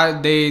also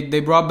they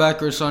brought back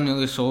Ersan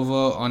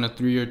Ilyasova on a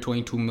 3-year,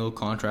 $22 million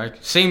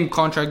contract. Same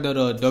contract that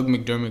Doug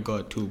McDermott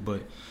got, too.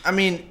 But I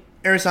mean,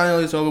 Ersan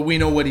Ilyasova, we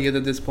know what he is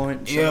at this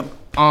point. So. Yep.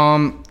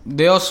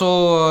 They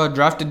also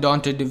drafted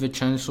Dante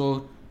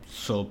DiVincenzo.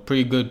 So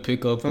pretty good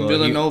pickup from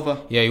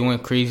Villanova. He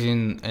went crazy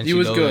in NCAA. He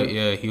was good.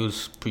 Yeah, he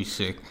was pretty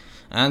sick.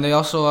 And they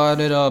also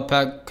added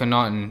Pat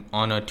Connaughton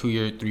on a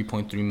 2-year,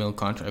 $3.3 million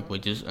contract,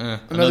 which is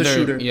another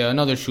shooter. Yeah,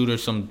 another shooter.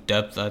 Some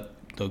depth at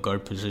the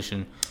guard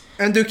position.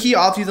 And their key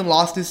offseason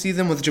loss this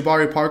season was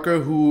Jabari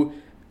Parker, who,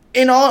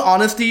 in all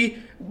honesty,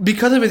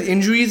 because of his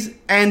injuries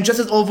and just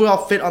his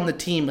overall fit on the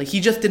team, he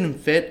just didn't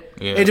fit.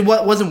 Yeah. It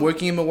wasn't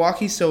working in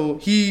Milwaukee, so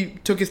he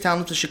took his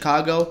talents to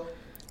Chicago.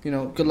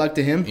 Good luck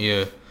to him.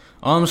 Yeah.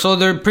 So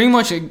they're pretty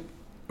much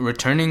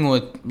returning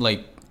with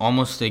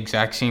almost the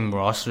exact same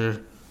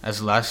roster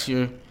as last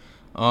year.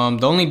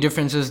 The only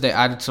difference is they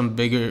added some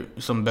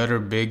better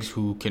bigs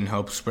who can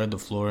help spread the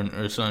floor in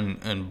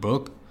Ersan and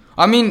Brook.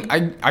 I mean,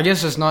 I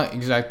guess it's not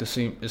the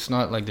same. It's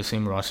not like the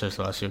same roster as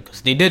last year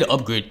because they did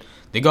upgrade.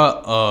 They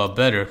got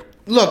better.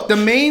 Look, the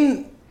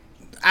main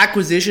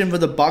acquisition for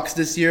the Bucks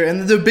this year,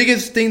 and the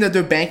biggest thing that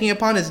they're banking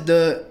upon is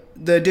the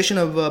addition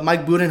of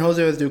Mike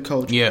Budenholzer as their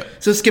coach. Yeah.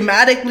 So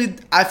schematically,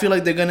 I feel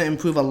like they're going to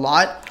improve a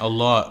lot.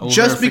 Over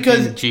just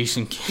because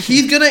Jason Kidd.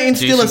 He's going to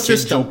instill Jason a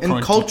system Kidd,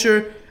 and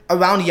culture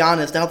around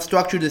Giannis to help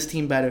structure this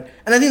team better.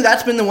 And I think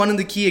that's been one of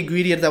the key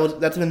ingredients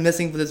that's been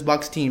missing for this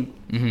Bucks team.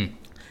 Mm-hmm.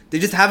 They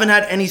just haven't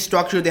had any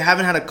structure. They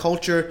haven't had a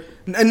culture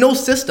and no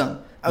system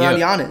around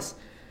Giannis.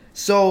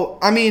 So,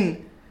 I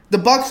mean, the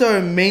Bucks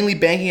are mainly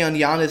banking on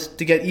Giannis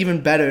to get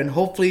even better and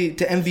hopefully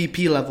to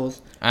MVP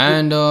levels.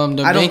 And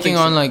they're banking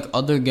on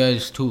other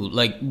guys too.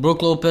 Like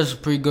Brook Lopez is a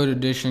pretty good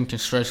addition, can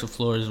stretch the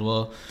floor as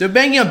well. They're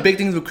banking on big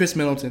things with Chris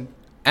Middleton.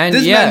 And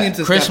this man needs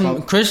to step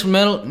up. Chris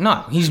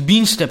Middleton, he's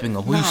been stepping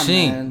up. What are you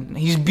saying? Man.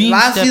 He's been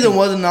Last stepping season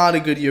was not a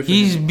good year for him.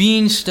 He's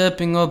been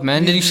stepping up,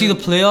 man. Did you see the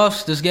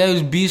playoffs? This guy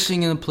was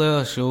beasting in the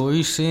playoffs. So what are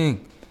you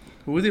saying?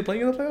 Who was he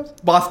playing in the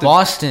playoffs?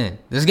 Boston.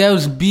 This guy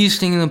was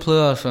beasting in the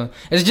playoffs. Man.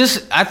 It's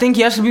just, I think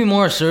he has to be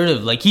more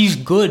assertive. He's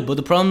good, but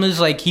the problem is,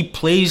 he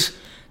plays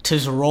to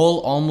his role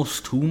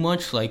almost too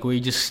much, where he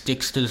just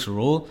sticks to his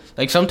role.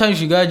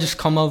 Sometimes you gotta just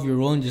come out of your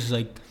role and just,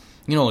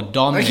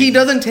 dominate. He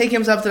doesn't take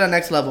himself to the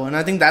next level, and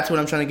I think that's what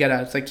I'm trying to get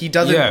at. It's he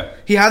doesn't. Yeah.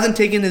 He hasn't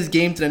taken his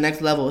game to the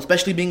next level,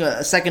 especially being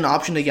a second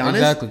option to Giannis.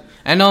 Exactly.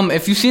 And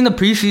if you've seen the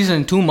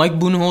preseason too, Mike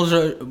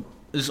Budenholzer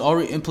is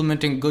already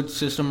implementing a good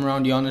system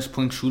around Giannis,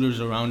 putting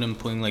shooters around him,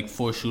 putting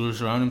 4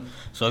 shooters around him.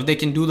 So if they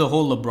can do the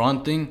whole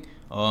LeBron thing,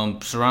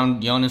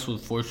 surround Giannis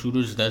with 4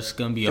 shooters, that's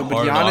gonna be a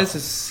hard. Giannis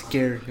is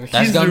scary.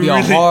 That's gonna be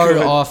a hard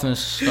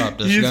offense to stop.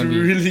 He's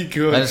really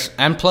good.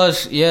 And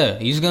plus, yeah,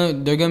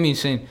 they're gonna be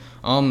insane.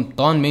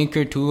 Thon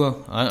Maker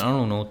too. I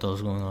don't know what the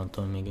hell's going on with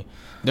Thon Maker.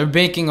 They're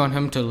banking on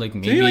him to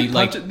maybe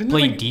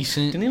play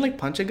decent. Didn't he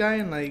punch a guy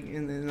in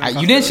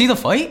you didn't see the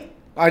fight?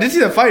 I did see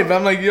the fight, but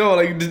I'm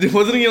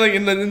wasn't he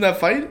in that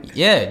fight?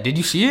 Yeah, did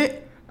you see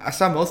it? I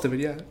saw most of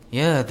it. Yeah.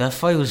 Yeah, that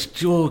fight was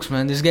jokes,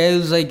 man. This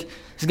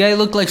guy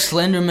looked like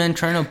Slender Man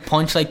trying to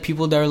punch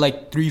people that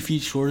are 3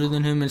 feet shorter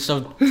than him and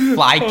stuff.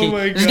 Fly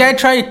kick. This guy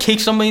tried to kick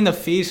somebody in the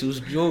face. It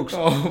was jokes.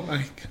 Oh my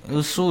god. It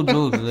was so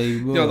jokes.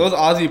 Yo, those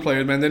Aussie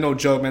players, man, they're no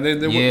joke, man. They're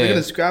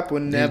gonna scrap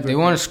whenever. They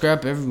want to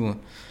scrap everyone.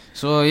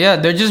 So yeah,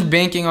 they're just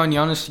banking on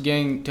Giannis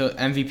getting to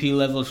MVP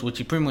levels, which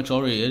he pretty much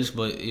already is.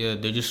 But yeah,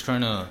 they're just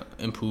trying to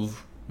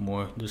improve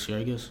more this year,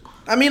 I guess.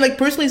 I mean,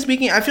 personally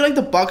speaking, I feel like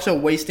the Bucks are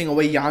wasting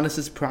away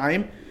Giannis's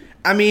prime.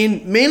 I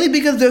mean, mainly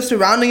because they're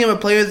surrounding him with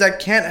players that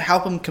can't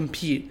help him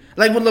compete.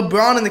 Like with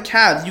LeBron and the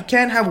Cavs, you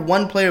can't have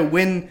one player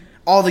win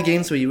all the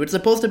games for you. It's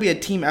supposed to be a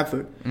team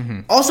effort.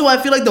 Mm-hmm. Also,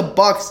 I feel like the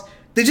Bucks,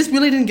 they just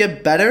really didn't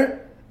get better,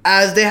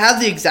 as they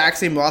have the exact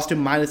same roster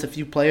minus a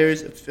few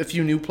players, a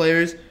few new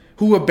players,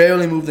 who will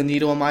barely move the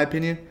needle, in my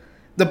opinion.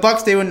 The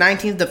Bucks, they were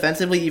 19th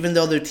defensively, even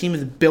though their team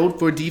is built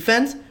for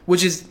defense,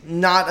 which is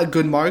not a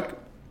good mark.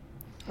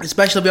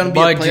 Especially if you want to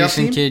be a playoff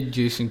team.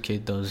 Jason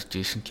Kidd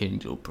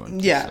and Joe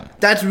Prunty. Yeah,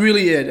 that's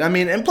really it. I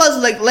mean, and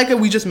plus, like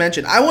we just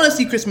mentioned, I want to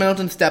see Chris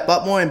Middleton step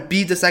up more and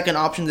be the second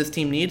option this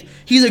team needs.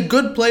 He's a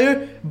good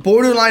player,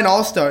 borderline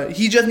all-star.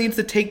 He just needs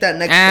to take that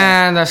next step.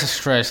 And that's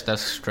a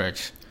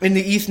stretch. In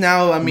the East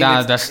now, I mean,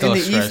 that's still in a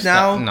the stretch. East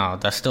now.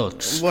 That's still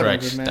a stretch.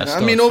 Whatever, man. That's I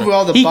still mean, a stretch.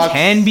 overall, the he Bucks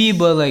can be,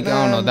 but like I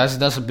don't know. Man.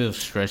 That's a bit of a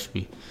stretch.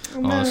 Be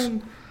honest.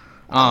 Man,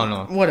 I don't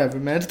know. whatever,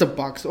 man. It's the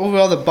Bucks.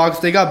 Overall, the Bucks,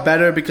 they got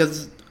better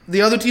because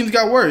the other teams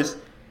got worse.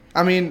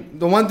 I mean,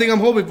 the one thing I'm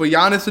hoping for,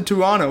 Giannis to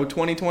Toronto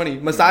 2020.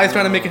 Masai's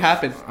trying to make it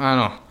happen. I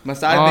know.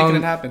 Masai's making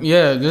it happen.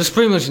 Yeah, there's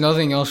pretty much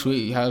nothing else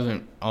we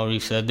haven't already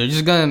said.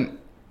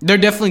 They're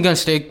definitely gonna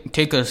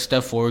take a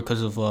step forward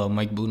because of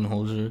Mike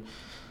Budenholzer,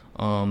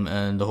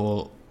 and the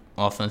whole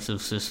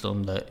offensive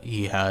system that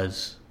he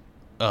has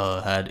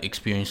had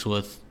experience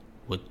with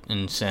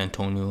in San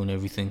Antonio and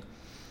everything.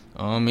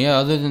 Yeah.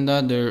 Other than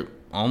that, they're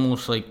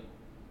almost like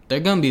they're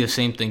gonna be the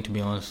same thing, to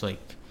be honest. Like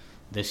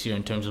this year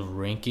in terms of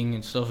ranking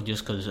and stuff,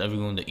 just because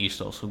everyone in the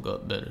East also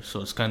got better.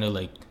 So it's kind of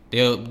like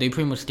they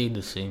pretty much stayed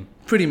the same.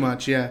 Pretty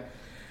much, yeah.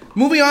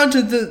 Moving on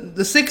to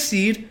the 6th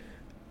seed,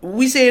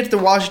 we say it's the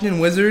Washington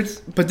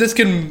Wizards, but this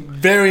can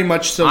very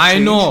much so change. I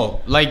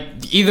know. Like,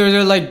 either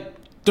they're like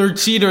 3rd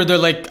seed or they're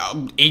like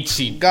 8th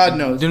seed. God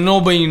knows.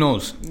 Nobody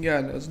knows.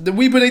 God knows.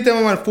 We predict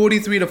them around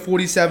 43 to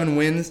 47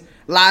 wins.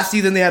 Last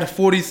season, they had a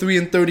 43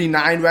 and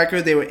 39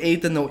 record. They were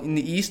 8th in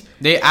the East.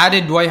 They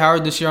added Dwight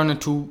Howard this year on a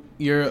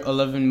 2-year,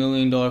 $11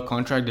 million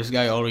contract. This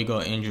guy already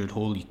got injured.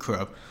 Holy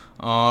crap.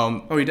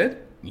 Oh, he did?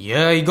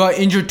 Yeah, he got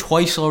injured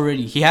twice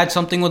already. He had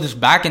something with his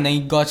back, and then he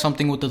got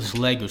something with his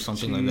leg or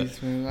something like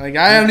that. Man. Like,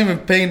 I haven't even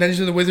paying attention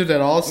to the Wizards at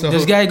all. So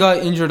this guy got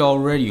injured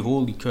already.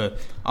 Holy crap.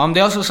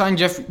 They also signed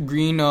Jeff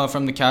Green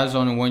from the Cavs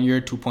on a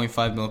 1-year,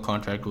 $2.5 million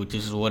contract, which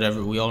is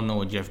whatever. We all know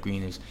what Jeff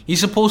Green is.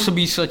 He's supposed to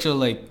be such a,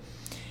 like...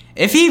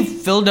 If he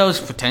filled out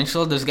his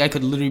potential, this guy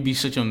could literally be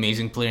such an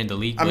amazing player in the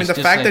league. I mean, the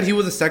fact that he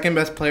was the second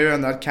best player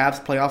on that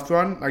Cavs playoff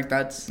run, like,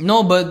 that's...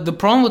 No, but the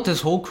problem with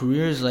his whole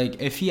career is,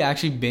 like, if he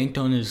actually banked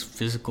on his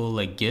physical,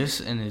 like, gifts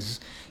and his...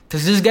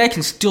 Because this guy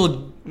can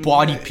still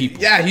body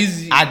people. Yeah,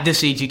 he's... At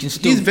this age, he can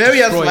still He's very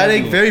destroy athletic,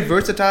 everyone. very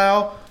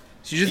versatile.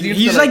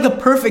 He's like the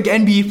perfect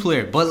NBA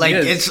player, but like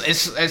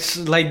it's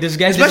like this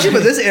guy, especially for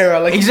this era,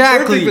 like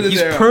exactly,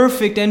 he's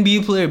perfect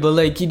NBA player, but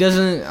like he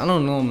doesn't. I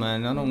don't know,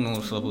 man. I don't know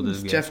what's up with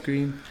this guy. Jeff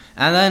Green.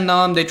 And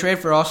then they trade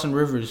for Austin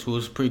Rivers, who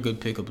was a pretty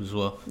good pickup as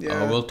well.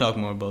 Yeah. We'll talk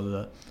more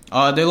about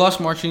that. They lost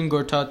Marcin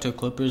Gortat to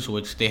Clippers,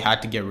 which they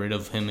had to get rid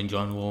of. Him and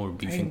John Wall were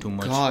beefing too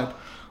much. God.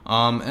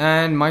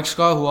 And Mike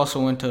Scott, who also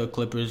went to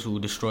Clippers, who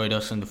destroyed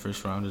us in the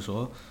first round as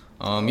well.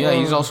 Yeah,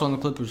 he's also on the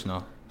Clippers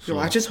now. So. Yo,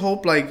 I just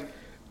hope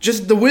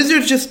just the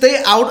Wizards just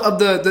stay out of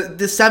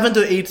the 7th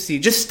or 8th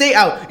seed. Just stay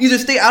out. Either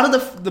stay out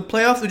of the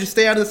playoffs or just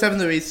stay out of the 7th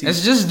or 8th seed.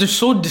 It's just they're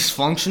so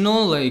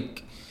dysfunctional.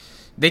 Like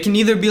they can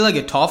either be like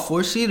a top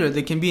 4 seed or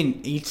they can be an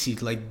 8th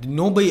seed. Like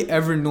nobody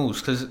ever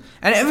knows.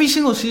 And every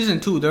single season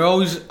too, they're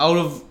always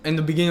in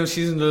the beginning of the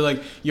season. They're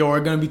like, "Yo,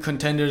 we're gonna be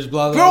contenders."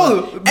 Blah blah.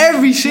 Bro, blah.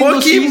 Every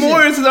single season. Markieff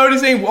Morris is already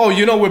saying,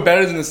 "Oh, we're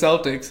better than the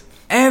Celtics."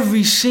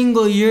 Every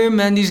single year,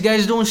 man, these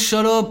guys don't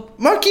shut up.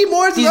 Markieff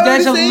Morris These is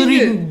guys have saying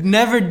literally it.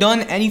 never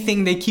done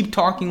anything. They keep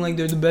talking like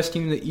they're the best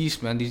team in the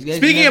East, man. These guys.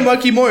 Speaking of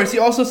Markieff Morris, he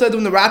also said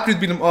when the Raptors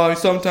beat him, "Oh,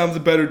 sometimes the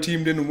better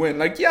team didn't win."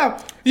 Like,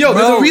 yeah, there's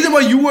a reason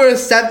why you were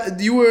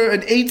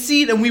an 8th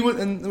seed and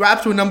the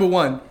Raptors were number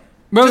 1.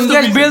 Bro, you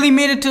guys barely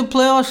made it to the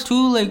playoffs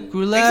too. Like,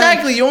 relax.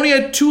 Exactly, you only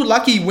had 2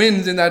 lucky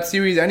wins in that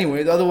series,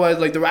 anyways. Otherwise,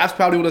 like the Raps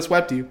probably would have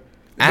swept you.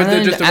 But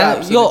they're just the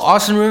Raps.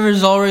 Austin Rivers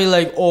is already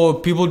like, oh,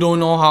 people don't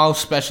know how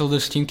special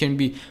this team can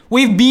be.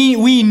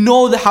 We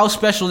know how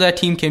special that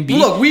team can be.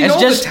 Look, we know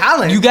the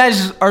talent. You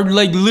guys are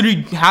like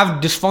literally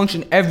have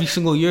dysfunction every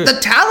single year.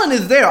 The talent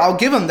is there. I'll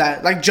give him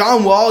that. Like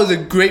John Wall is a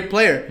great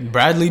player.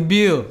 Bradley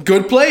Beal,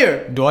 good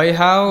player. Dwight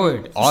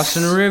Howard,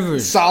 Austin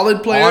Rivers,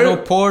 solid player.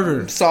 Otto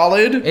Porter,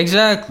 solid.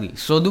 Exactly.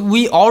 So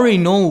we already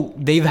know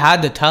they've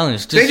had the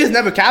talent. They just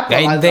never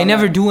capitalize. They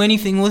never do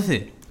anything with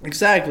it.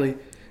 Exactly.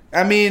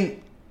 I mean,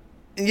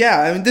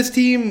 this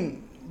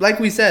team, like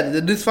we said,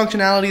 the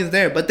dysfunctionality is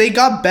there. But they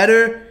got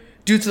better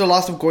due to the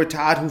loss of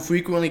Gortat, who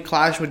frequently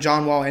clashed with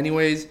John Wall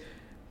anyways.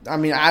 I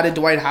mean, added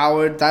Dwight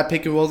Howard. That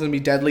pick and roll is going to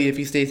be deadly if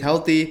he stays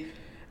healthy.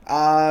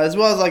 As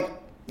well as,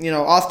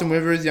 Austin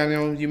Rivers.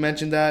 You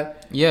mentioned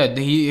that. Yeah,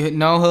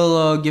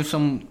 he'll give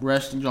some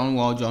rest to John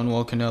Wall. John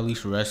Wall can at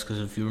least rest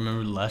because if you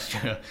remember last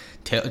year,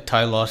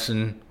 Ty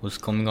Lawson was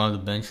coming on the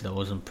bench. That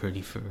wasn't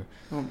pretty for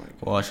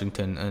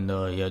Washington. And,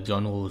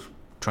 John Wall was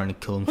trying to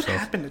kill himself. What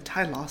happened to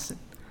Ty Lawson?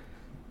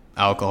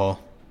 Alcohol.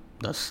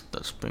 That's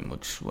pretty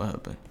much what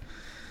happened.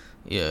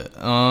 Yeah.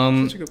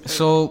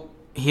 So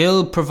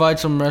he'll provide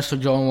some rest to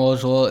John Wall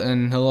as well,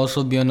 and he'll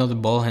also be another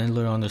ball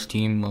handler on this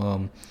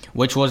team,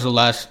 which was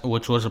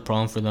a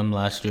problem for them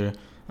last year.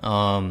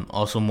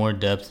 Also more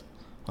depth.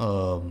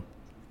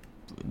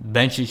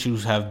 Bench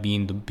issues have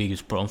been the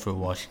biggest problem for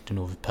Washington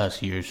over the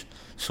past years.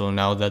 So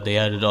now that they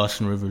added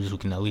Austin Rivers, who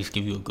can at least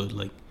give you a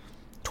good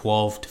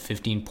 12 to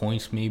 15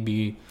 points,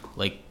 maybe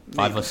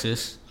 5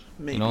 assists.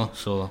 Maybe.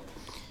 So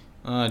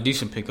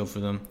decent pickup for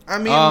them. I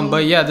mean,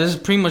 but yeah, this is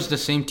pretty much the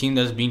same team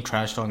that's being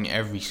trash talking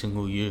every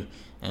single year,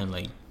 and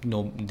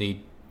they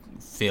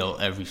fail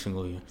every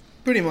single year.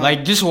 Pretty much.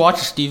 Like, just watch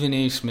Stephen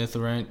A. Smith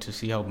rant to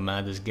see how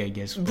mad this guy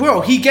gets.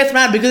 Bro, he gets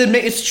mad because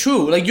it's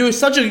true. Like, you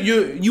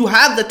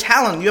have the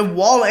talent. You have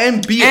Wall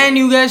and Beal. And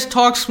you guys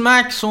talk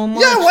smack so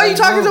much. Yeah, why are you like,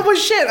 talking bro. so much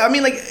shit? I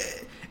mean, like,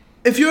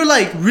 if you're,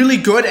 like, really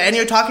good and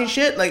you're talking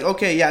shit, like,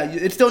 okay, yeah,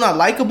 it's still not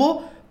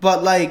likable,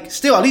 but, like,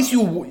 still, at least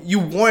you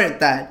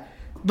warrant that.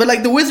 But,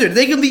 like, the Wizards,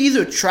 they can be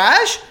either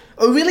trash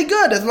or really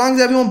good as long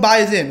as everyone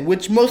buys in,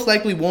 which most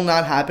likely will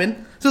not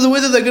happen. So the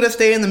Wizards are going to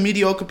stay in the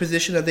mediocre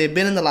position that they've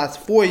been in the last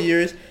 4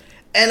 years.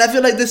 And I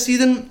feel like this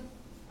season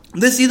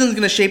is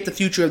going to shape the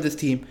future of this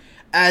team.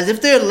 As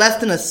if they're less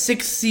than a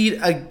 6 seed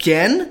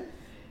again,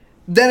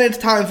 then it's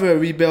time for a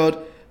rebuild.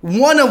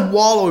 One of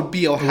Wall or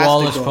Beal has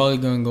Wall to is go. probably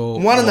going to go.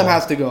 One of them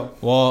has to go.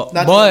 Well,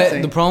 That's what I'm but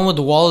saying. the problem with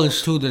the Wall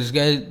is, too, this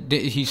guy,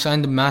 he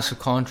signed a massive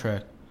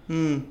contract.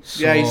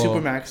 Yeah, he's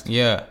supermaxed.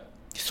 Yeah.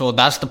 So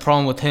that's the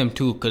problem with him,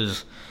 too,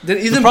 because the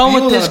Isn't problem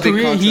Beal with on his a big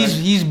career,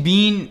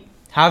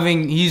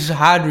 contract? he's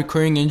had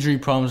recurring injury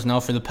problems now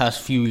for the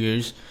past few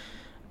years.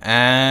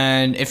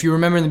 And if you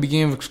remember in the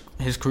beginning of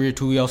his career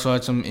too, he also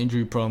had some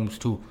injury problems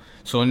too.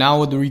 So now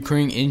with the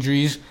recurring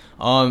injuries,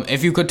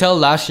 if you could tell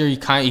last year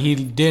he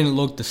didn't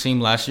look the same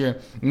last year.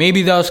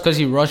 Maybe that was because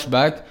he rushed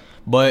back.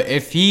 But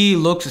if he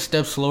looks a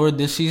step slower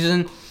this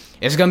season,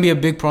 it's gonna be a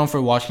big problem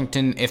for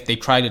Washington if they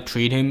try to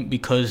trade him,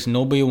 because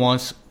nobody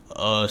wants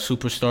a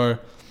superstar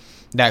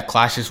that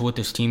clashes with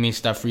his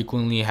teammates, that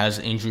frequently has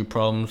injury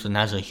problems and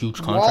has a huge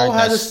contract. Wall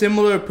has a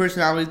similar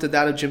personality to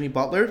that of Jimmy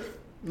Butler.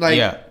 Like,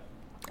 yeah.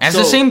 It's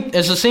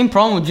the same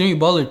problem with Jimmy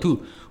Butler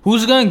too.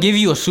 Who's gonna give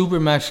you a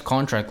supermax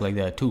contract like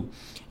that too?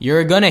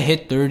 You're gonna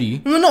hit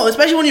 30. No,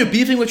 especially when you're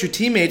beefing with your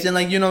teammates and,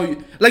 like, you know,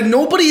 like,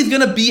 nobody is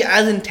gonna be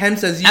as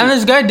intense as you. And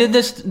this guy did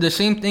the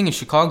same thing in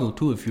Chicago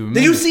too, if you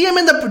remember. Did you see him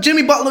in the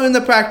Jimmy Butler in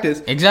the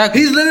practice?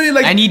 Exactly. He's literally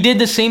like, and he did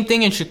the same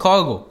thing in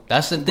Chicago.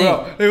 That's the thing.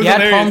 Bro, it was he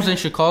had hilarious. problems in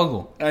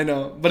Chicago. I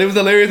know, but it was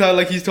hilarious how,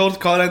 like, he told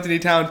Carl Anthony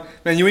Towns,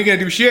 man, you ain't gonna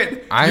do shit. You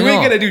ain't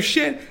know. gonna do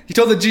shit. He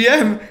told the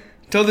GM,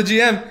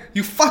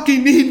 you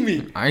fucking need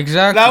me.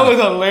 Exactly. That was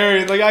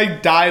hilarious. Like, I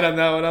died on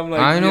that one. I'm like,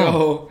 I know.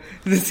 yo,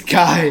 this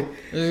guy.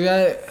 This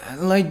guy,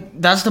 like,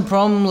 that's the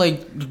problem.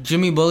 Like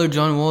Jimmy Butler,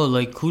 John Wall.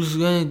 Like, who's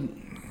gonna?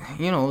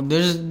 You know,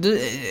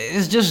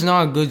 it's just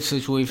not a good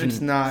situation.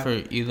 It's not.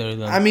 For either of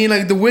them. I mean,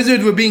 like, the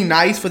Wizards were being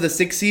nice for the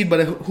 6th seed,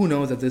 but who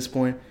knows at this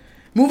point.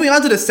 Moving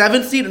on to the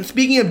 7th seed, and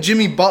speaking of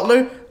Jimmy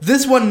Butler,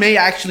 this one may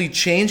actually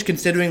change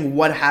considering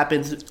what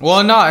happens.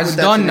 Well, no, it's with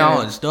that done scenario.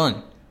 now. It's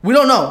done. We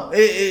don't know.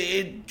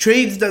 It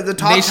trades the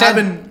top They said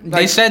haven't. they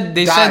Like, said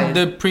died.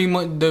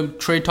 the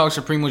trade talks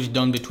are pretty much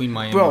done between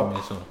Miami and Bro,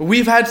 Minnesota.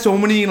 we've had so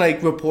many,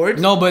 like,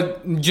 reports. No,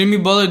 but Jimmy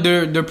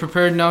Butler, they're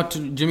prepared now to.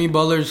 Jimmy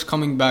Butler's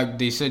coming back.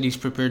 They said he's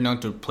prepared now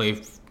to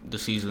play the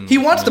season. He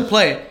wants to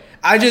play.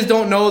 I just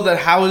don't know that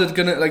how is it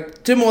gonna,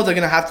 like, Tim Wolves are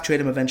gonna have to trade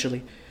him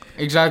eventually.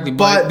 Exactly,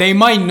 But- but they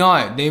might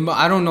not.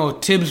 I don't know.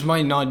 Tibbs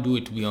might not do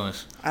it, to be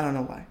honest. I don't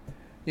know why.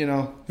 You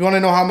know, if you want to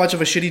know how much of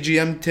a shitty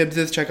GM Tibbs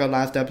is, check out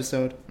last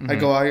episode. I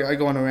go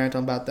on a rant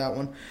about that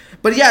one.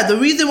 But yeah, the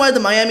reason why the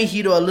Miami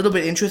Heat are a little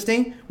bit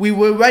interesting, we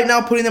were right now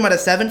putting them at a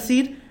 7th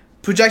seed.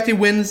 Projected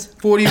wins,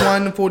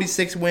 41,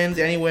 46 wins,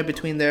 anywhere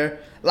between there.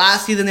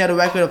 Last season they had a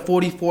record of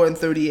 44 and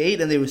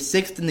 38, and they were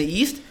 6th in the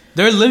East.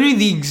 They're literally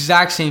the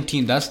exact same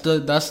team. That's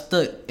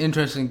the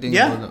interesting thing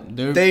Yeah, about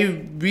them. they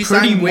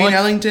re-signed pretty Wayne much-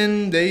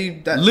 Ellington.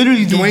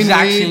 Literally the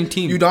exact same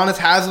team. Udonis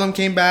Haslem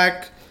came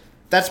back.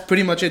 That's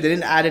pretty much it. They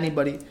didn't add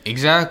anybody.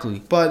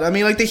 Exactly. But, I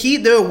mean, like, the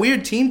Heat, they're a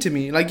weird team to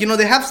me. Like, you know,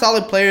 they have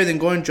solid players in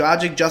Goran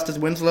Dragic, Justice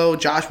Winslow,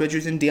 Josh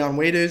Richardson, Deion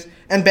Waiters,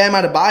 and Bam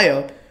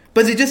Adebayo.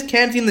 But they just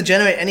can't seem to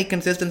generate any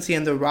consistency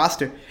in their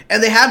roster.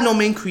 And they have no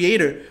main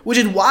creator, which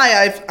is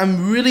why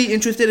I'm really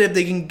interested if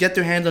they can get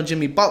their hands on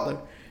Jimmy Butler.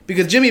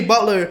 Because Jimmy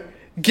Butler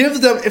gives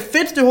them, it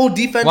fits their whole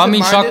defensive Well, I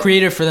mean, minded- shot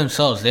creator for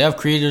themselves. They have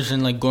creators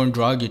in like Goran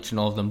Dragic and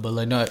all of them, but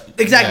like not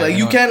Exactly. yeah, Like,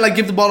 you know. can't, like,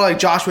 give the ball to, like,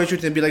 Josh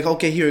Richardson and be like,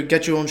 okay, here,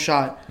 get your own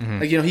shot. Mm-hmm.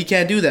 Like, you know, he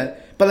can't do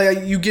that. But,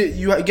 like, you get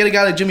a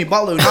guy like Jimmy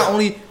Butler who not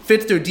only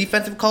fits their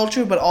defensive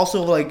culture, but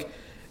also, like,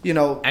 you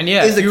know, And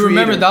yeah, is if a you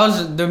remember, creator. that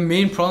was the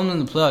main problem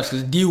in the playoffs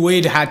because D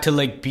Wade had to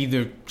like be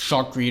their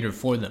shot creator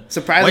for them.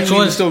 Surprisingly, which he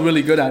was was still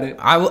really good at it.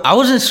 I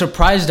wasn't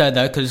surprised at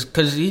that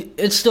because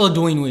it's still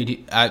Dwayne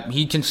Wade.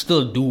 He can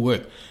still do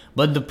work.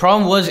 But the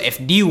problem was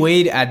if D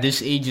Wade at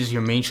this age is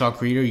your main shot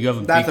creator, you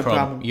have a That's big the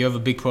problem. problem. You have a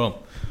big problem,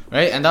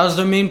 right? And that was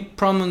their main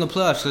problem in the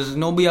playoffs because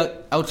nobody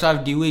outside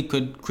of D Wade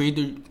could create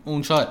their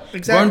own shot.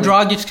 Exactly. Goran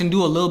Dragic can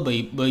do a little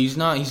bit, but he's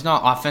not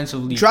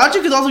offensively.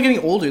 Dragic is also getting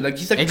older. Like,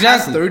 he's like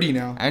past 30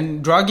 now.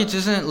 And Dragic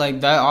isn't like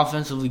that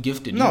offensively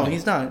gifted. No, either.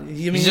 he's not.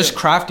 He's just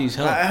crafty as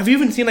hell. Have you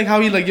even seen, like, how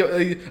he, like,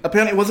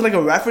 apparently, was it like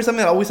a ref or something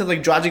that always said,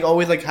 like, Dragic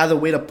always, like, has a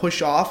way to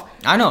push off?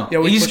 I know. Yeah,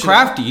 we he's push it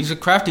crafty. He's a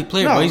crafty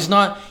player, No. but he's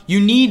not. You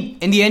need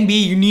in the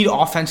NBA. You need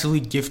offensively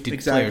gifted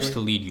Exactly. players to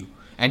lead you,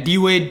 and D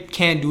Wade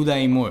can't do that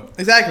anymore.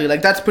 Exactly.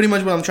 Like, that's pretty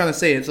much what I'm trying to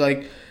say. It's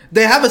like,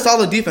 they have a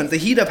solid defense. The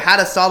Heat have had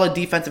a solid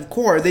defensive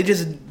core. They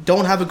just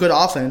don't have a good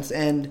offense.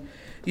 And,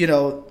 you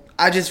know,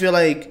 I just feel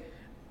like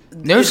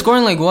They were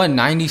scoring like what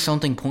 90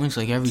 something points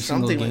like every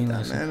single something game. like that,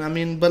 last year. man. I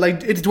mean, but,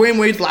 like, it's Dwayne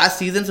Wade's last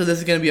season, so this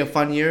is going to be a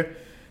fun year.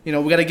 we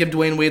got to give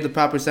Dwayne Wade the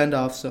proper send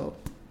off. So,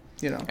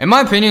 In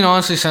my opinion,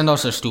 honestly,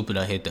 send-offs are stupid.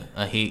 I hate that.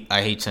 I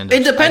hate send-offs.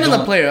 It depends on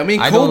the player. I mean,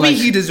 Kobe,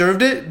 he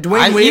deserved it.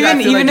 Dwayne Wade,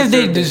 even if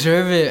they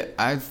deserve it,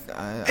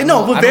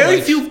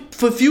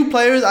 for few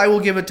players, I will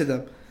give it to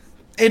them.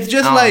 It's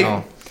just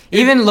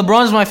even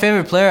LeBron's my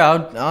favorite player. I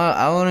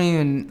don't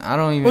even.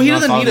 Well, he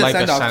doesn't need a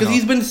send-off because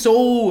he's been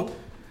so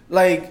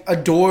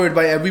adored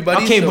by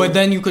everybody. Okay, but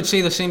then you could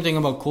say the same thing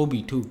about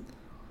Kobe too.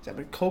 Yeah,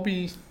 but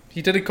Kobe,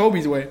 he did it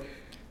Kobe's way.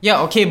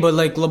 Yeah, okay, but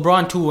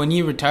LeBron too, when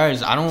he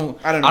retires, I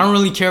don't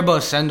really care about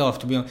a send off,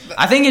 to be honest.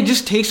 I think it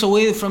just takes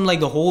away from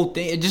the whole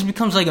thing. It just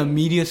becomes a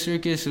media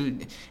circus.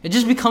 It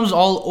just becomes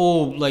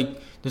all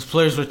this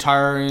player's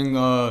retiring.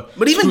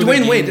 But even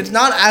Dwayne Wade, it's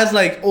not as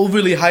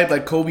overly hyped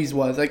like Kobe's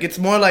was. It's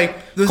more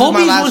this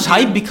Kobe's was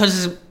hyped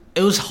because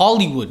it was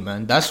Hollywood,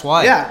 man. That's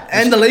why. Yeah,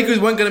 and the Lakers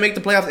weren't gonna make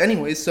the playoffs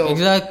anyway. So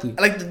exactly.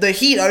 The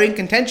Heat are in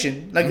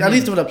contention, at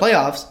least for the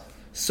playoffs.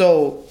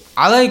 So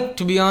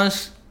to be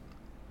honest,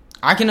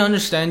 I can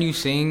understand you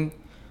saying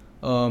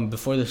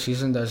before the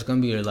season that's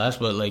gonna be your last,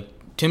 but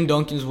Tim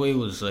Duncan's way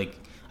was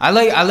I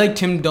like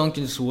Tim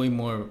Duncan's way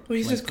more. Well,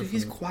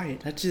 he's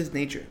quiet. That's his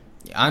nature.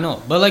 Yeah, I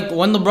know, but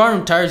when LeBron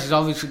retires, he's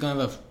obviously gonna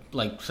have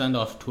a send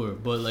off tour.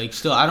 But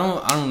still, I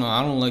don't know.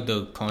 I don't like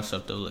the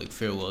concept of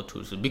farewell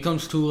tours. It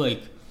becomes too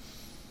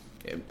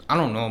I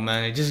don't know,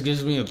 man. It just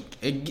gives me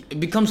it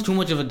becomes too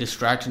much of a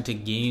distraction to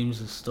games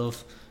and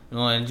stuff.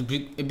 And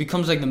it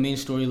becomes the main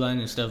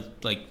storyline instead of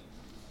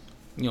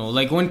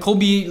when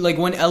Kobe,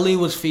 when LA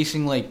was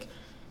facing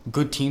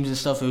good teams and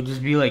stuff, it would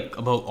just be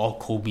about all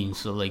Kobe and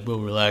stuff. Bro,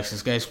 relax.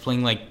 This guy's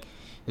playing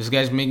this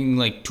guy's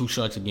making 2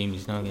 shots a game.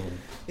 He's not getting.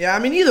 Yeah, I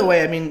mean, either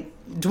way,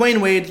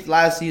 Dwayne Wade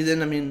last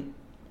season.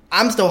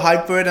 I'm still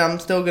hyped for it. I'm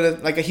still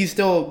gonna he's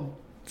still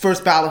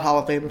first ballot Hall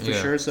of Famer for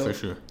sure. So for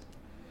sure.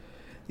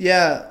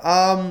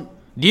 Yeah.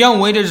 Dion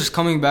Waiters is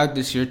coming back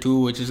this year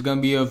too, which is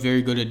gonna be a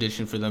very good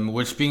addition for them.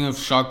 We're speaking of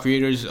shot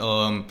creators.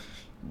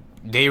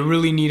 They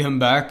really need him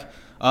back.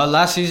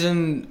 Last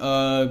season,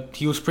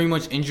 he was pretty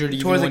much injured.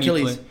 Tore his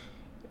Achilles.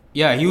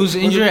 Yeah, he was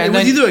injured, and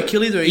then either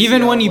Achilles or ACL,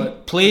 even when he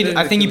played,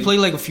 I think he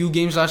played a few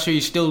games last year.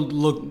 He still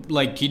looked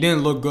he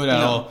didn't look good at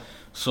all.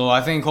 So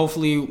I think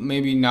hopefully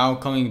maybe now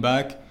coming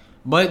back.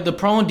 But the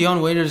problem with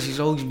Dion Waiters, he's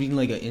always been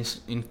an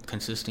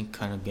inconsistent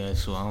kind of guy.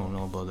 So I don't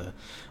know about that.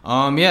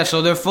 Yeah,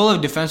 so they're full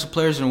of defensive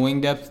players and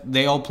wing depth.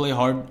 They all play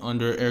hard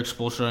under Eric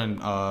Spoelstra and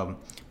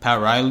Pat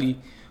Riley.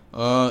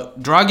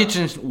 Dragic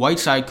and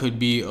Whiteside could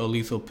be a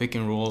lethal pick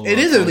and roll. It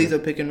is a lethal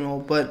pick and roll,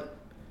 but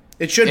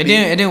it should be.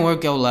 It didn't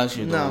work out last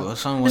year though.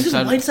 No.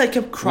 Whiteside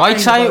kept crying.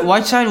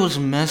 Whiteside was a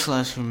mess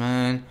last year,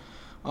 man.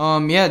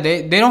 Yeah,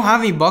 they don't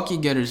have any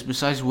bucket getters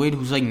besides Wade,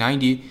 who's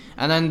 90,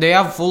 and then they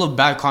have full of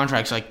bad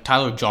contracts like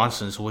Tyler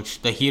Johnson's,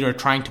 which the Heat are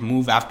trying to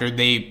move after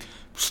they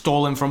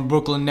stole him from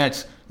Brooklyn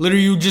Nets.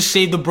 Literally, you just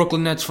saved the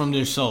Brooklyn Nets from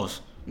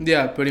themselves.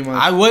 Yeah, pretty much.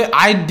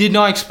 I did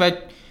not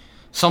expect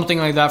something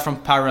like that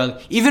from Pat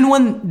Riley. Even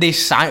when they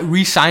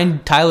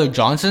re-signed Tyler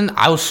Johnson,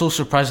 I was so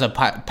surprised that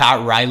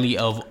Pat Riley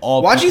of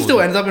all Watch, he still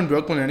ends up in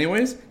Brooklyn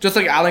anyways, just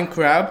like Alan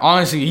Crabb.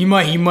 Honestly, he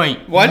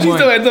might. Watch, he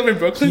still ends up in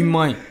Brooklyn. He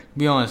might.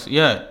 Be honest,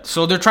 yeah.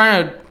 So they're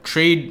trying to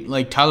trade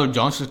Tyler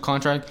Johnson's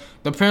contract.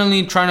 They're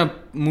apparently trying to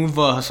move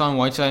Hassan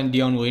Whiteside and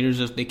Dion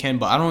Waiters if they can,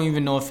 but I don't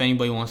even know if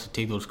anybody wants to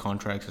take those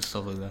contracts and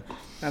stuff like that.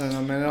 I don't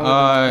know,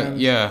 man.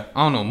 Yeah,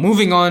 I don't know.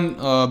 Moving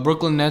on,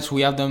 Brooklyn Nets.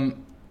 We have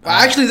them.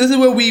 Actually, this is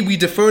where we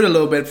deferred a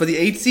little bit for the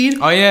 8th seed.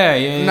 Oh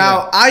yeah.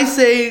 Now I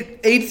say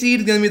 8th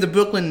seed is gonna be the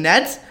Brooklyn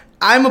Nets.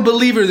 I'm a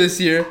believer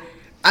this year.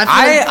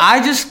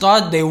 I just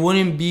thought they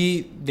would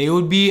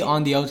be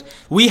on the outs.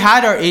 We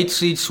had our 8th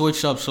seed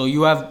switched up, so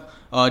you have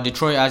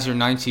Detroit as your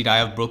 9th seed. I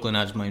have Brooklyn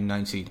as my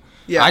 9th seed.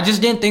 Yeah. I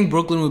just didn't think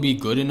Brooklyn would be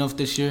good enough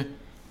this year.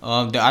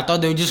 I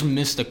thought they would just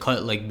miss the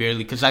cut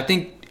barely, because I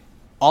think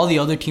all the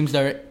other teams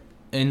that are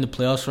in the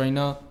playoffs right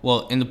now,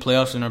 in the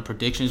playoffs in our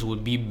predictions,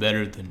 would be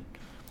better than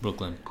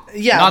Brooklyn.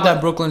 Yeah, not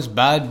that Brooklyn's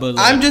bad, but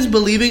I'm just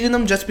believing in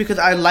them just because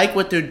I like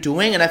what they're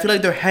doing, and I feel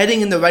like they're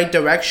heading in the right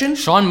direction.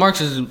 Sean Marks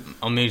is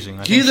amazing.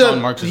 He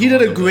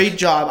did a great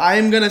job. I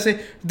am gonna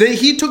say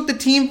he took the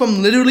team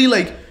from literally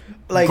like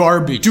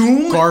garbage,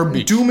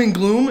 doom and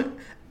gloom,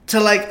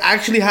 to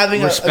actually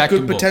having a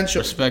good potential.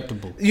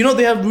 Respectable.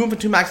 They have room for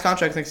 2 max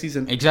contracts next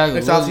season.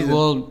 Exactly.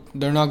 Well,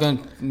 they're not gonna.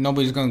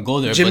 Nobody's gonna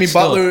go there. Jimmy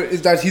Butler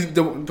is that he's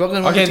the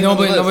Brooklyn. Okay,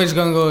 nobody's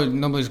gonna go.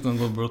 Nobody's gonna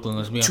go Brooklyn.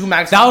 Let's be honest. 2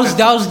 max. That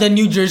was the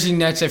New Jersey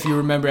Nets. If you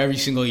remember, every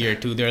single year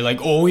too, they're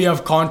we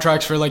have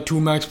contracts for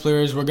 2 max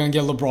players. We're gonna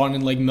get LeBron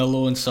and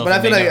Melo and stuff. But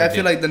I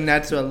feel like the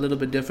Nets are a little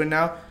bit different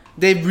now.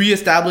 They've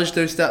reestablished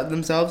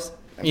themselves.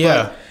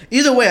 Yeah. But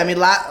either way, I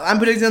mean, I'm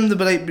predicting them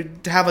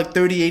to have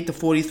 38 to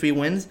 43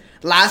 wins.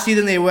 Last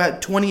season they were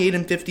at 28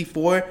 and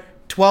 54,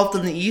 12th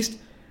in the East.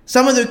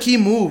 Some of their key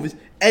moves: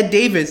 Ed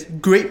Davis,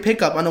 great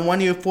pickup on a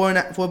 1-year,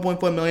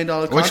 $4.4 million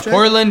contract, which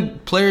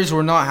Portland players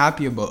were not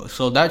happy about.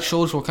 So that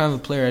shows what kind of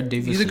a player Ed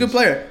Davis is. He's a good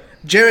player.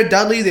 Jared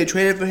Dudley, they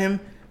traded for him.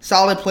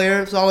 Solid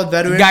player, solid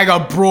veteran. The guy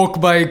got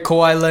broke by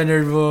Kawhi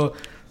Leonard, bro.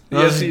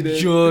 Yes, he did.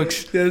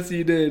 Jokes. Yes,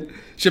 he did.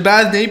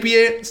 Shabazz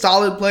Napier,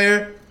 solid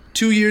player.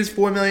 2 years,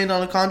 $4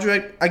 million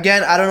contract.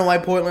 Again, I don't know why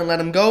Portland let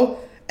him go.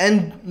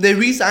 And they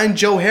re-signed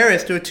Joe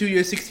Harris to a 2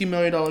 year, $60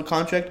 million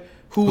contract.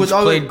 Who's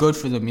played good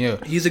for them, yeah.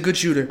 He's a good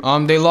shooter.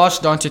 They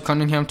lost Dante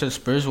Cunningham to the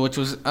Spurs, which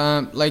was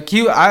I like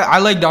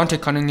Dante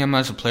Cunningham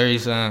as a player.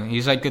 He's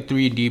like a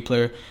 3D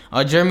player.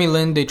 Jeremy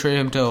Lin, they traded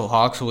him to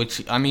Hawks,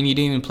 which I mean he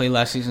didn't even play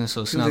last season,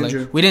 so it's not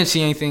injured. Like we didn't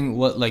see anything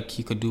what like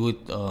he could do with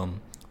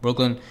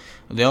Brooklyn.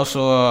 They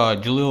also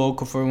Julio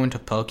Okafor went to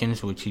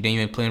Pelicans, which he didn't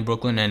even play in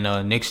Brooklyn, and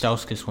Nick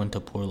Stauskas went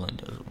to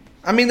Portland as well.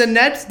 I mean the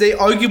Nets, they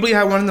arguably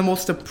had one of the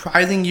most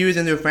surprising years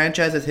in their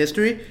franchise's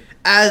history,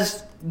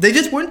 as they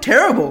just weren't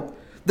terrible.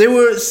 They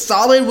were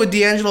solid with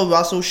D'Angelo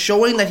Russell,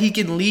 showing that he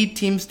can lead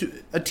teams to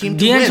a team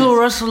to win. D'Angelo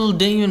Russell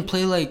didn't even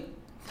play like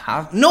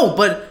half. No,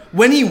 but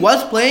when he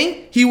was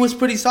playing, he was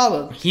pretty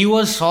solid. He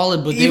was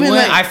solid, but they went.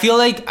 Like, I feel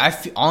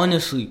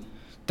honestly,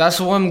 that's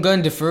what I'm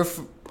gonna defer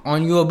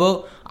on you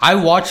about. I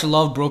watched a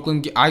lot of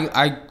Brooklyn.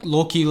 I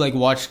low key like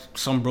watched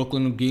some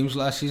Brooklyn games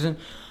last season.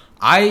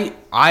 I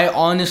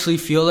honestly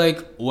feel like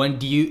when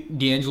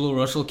D'Angelo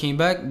Russell came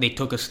back, they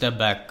took a step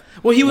back.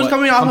 Well, he was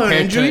coming off of an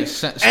injury,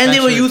 and they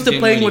were used to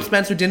playing with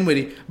Spencer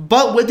Dinwiddie.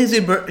 But with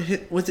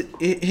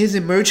his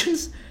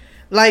emergence,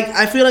 like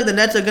I feel like the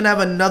Nets are gonna have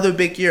another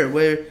big year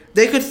where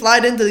they could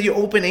slide into the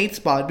open 8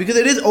 spot because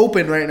it is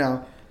open right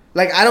now.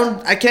 Like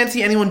I can't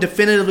see anyone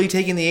definitively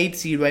taking the 8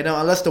 seed right now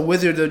unless the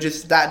Wizards are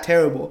just that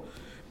terrible.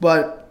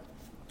 But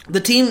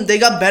the team, they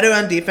got better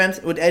on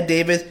defense with Ed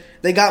Davis.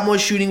 They got more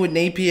shooting with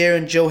Napier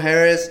and Joe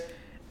Harris.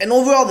 And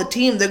overall, the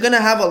team, they're going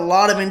to have a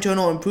lot of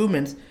internal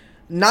improvements.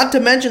 Not to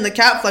mention the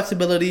cap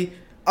flexibility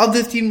of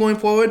this team going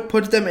forward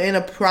puts them in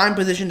a prime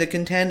position to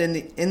contend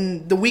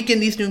in the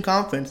weekend Eastern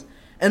Conference.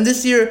 And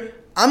this year,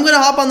 I'm going to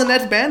hop on the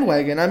Nets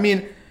bandwagon. I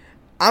mean,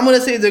 I'm going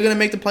to say they're going to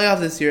make the playoffs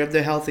this year if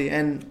they're healthy.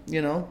 And,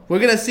 you know, we're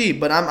going to see.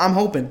 But I'm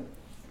hoping.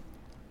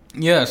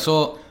 Yeah,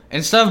 so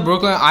instead of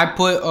Brooklyn, I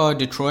put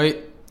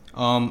Detroit.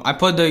 I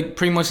put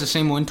pretty much the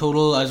same win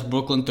total as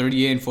Brooklyn,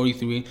 38 and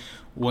 43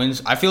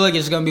 wins. I feel like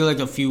it's gonna be like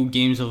a few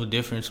games of a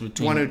difference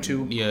between 1 or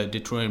 2. Yeah,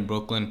 Detroit and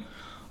Brooklyn.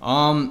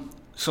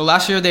 So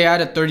last year they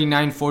had a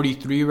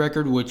 39-43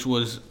 record, which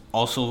was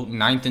also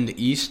 9th in the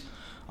East.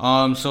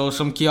 So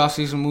some key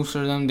off-season moves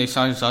for them. They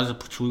signed Zaza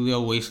Pachulia,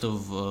 waste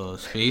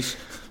of space.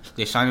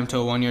 They signed him to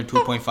a 1 year,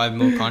 $2.5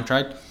 million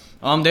contract.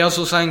 They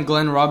also signed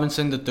Glenn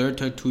Robinson III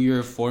to a 2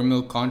 year, $4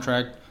 million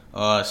contract.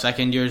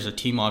 Second year is a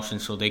team option,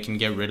 so they can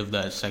get rid of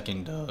that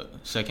second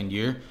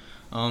year.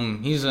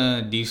 He's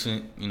a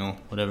decent,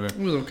 whatever. It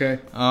was okay.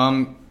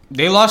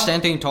 They lost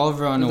Anthony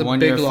Tolliver on a 1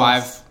 year,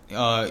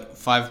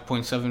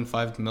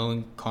 $5.75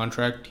 million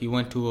contract. He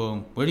went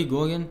to where did he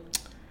go again?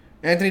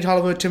 Anthony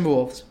Tolliver,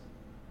 Timberwolves.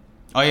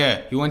 Oh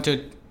yeah, he went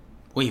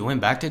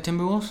back to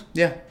Timberwolves?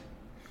 Yeah.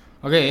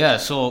 Okay, yeah.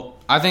 So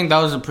I think that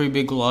was a pretty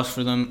big loss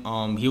for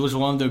them. He was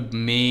one of their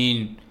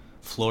main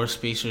floor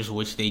spacers,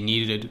 which they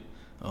needed.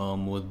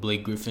 With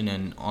Blake Griffin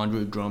and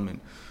Andre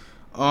Drummond.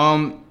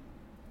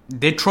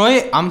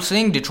 Detroit, I'm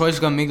saying Detroit's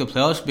going to make the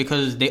playoffs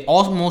because they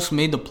almost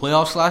made the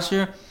playoffs last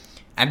year,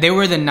 and they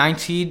were the 9th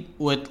seed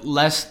with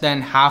less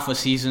than half a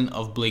season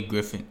of Blake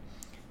Griffin.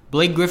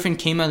 Blake Griffin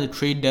came at the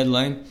trade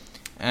deadline,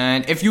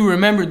 and if you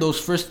remember those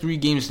first 3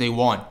 games, they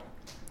won.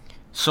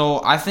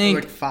 So I think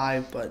like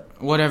 5, but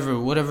whatever.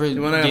 They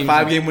won a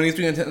 5-game winning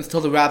streak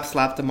until the Raps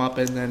slapped them up,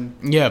 and then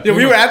yeah,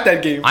 we were at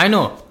that game. I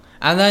know,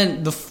 and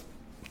then the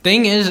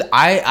thing is,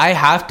 I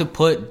have to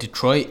put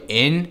Detroit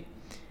in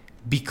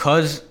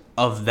because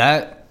of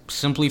that,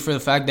 simply for the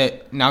fact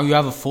that now you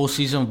have a full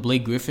season of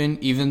Blake Griffin,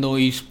 even though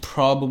he's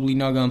probably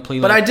not going to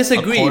play. But I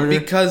disagree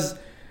because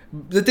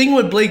the thing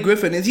with Blake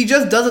Griffin is he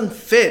just doesn't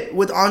fit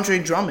with Andre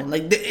Drummond.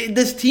 Like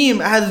this team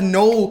has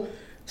no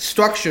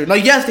structure.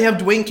 Like yes, they have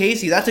Dwayne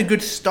Casey, that's a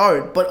good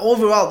start, but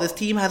overall this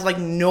team has like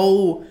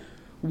no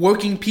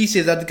working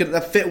pieces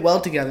that fit well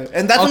together,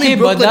 and that's something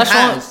Brooklyn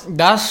has.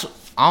 That's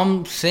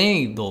I'm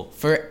saying though,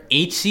 for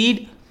 8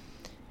 seed,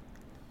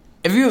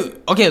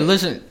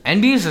 listen,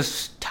 NBA is a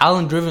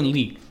talent-driven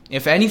league.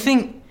 If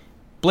anything,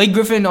 Blake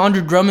Griffin and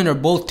Andre Drummond are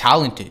both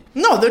talented.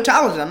 No, they're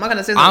talented. I'm not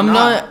gonna say they're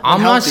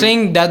I'm not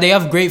saying that they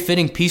have great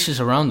fitting pieces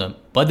around them,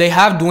 but they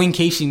have Dwayne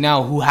Casey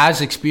now, who has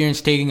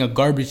experience taking a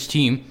garbage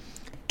team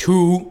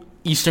to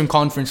Eastern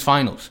Conference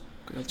Finals.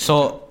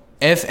 So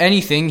if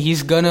anything,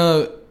 he's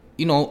gonna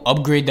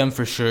upgrade them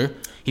for sure.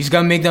 He's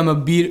going to make them a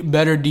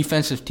better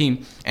defensive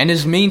team. And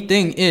his main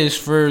thing is,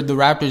 for the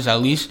Raptors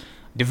at least,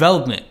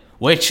 development.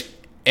 Which,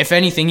 if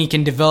anything, he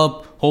can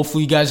develop,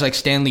 hopefully guys like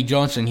Stanley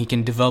Johnson, he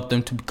can develop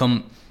them to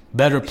become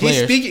better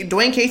players.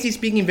 Dwayne Casey's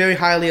speaking very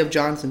highly of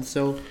Johnson,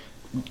 so...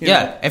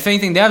 Yeah, if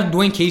anything, they have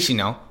Dwayne Casey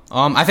now.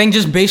 I think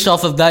just based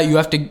off of that,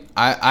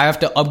 I have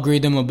to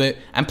upgrade them a bit.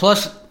 And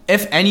plus,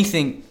 if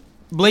anything,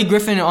 Blake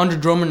Griffin and Andre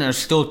Drummond are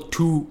still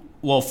 2,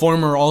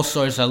 former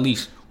All-Stars at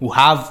least, who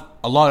have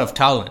a lot of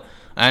talent.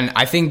 And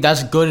I think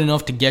that's good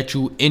enough to get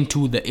you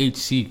into the 8th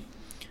seed.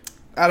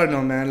 I don't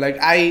know, man. Like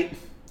I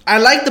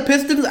like the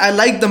Pistons. I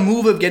like the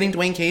move of getting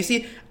Dwayne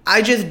Casey.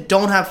 I just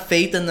don't have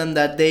faith in them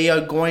that they are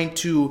going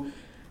to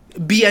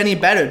be any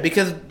better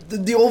because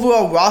the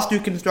overall roster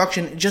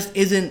construction just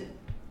isn't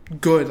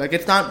good. Like,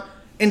 it's not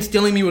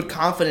instilling me with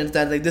confidence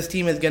that like this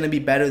team is gonna be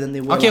better than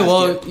they were. Okay, last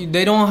well, year.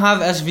 they don't have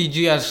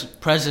SVG as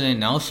president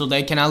now, so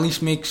they can at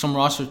least make some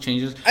roster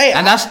changes. Hey,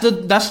 and that's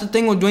the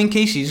thing with Dwayne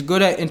Casey. He's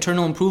good at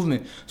internal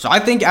improvement. So I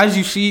think as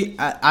you see,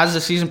 as the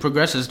season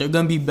progresses, they're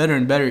gonna be better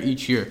and better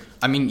each year.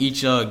 I mean,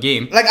 each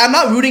game. Like, I'm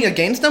not rooting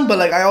against them, but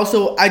like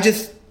I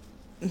just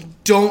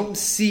don't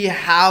see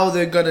how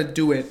they're gonna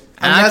do it.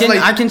 And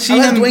Unless, I can see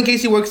unless him. Dwayne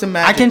Casey works some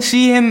magic. I can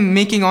see him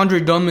making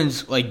Andre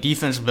Drummond's like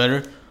defense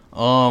better.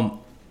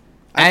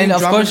 I And think of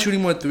Drummond's course,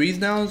 shooting more threes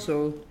now,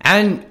 so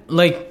and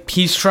like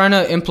he's trying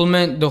to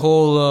implement the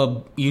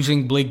whole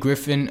using Blake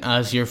Griffin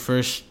as your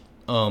first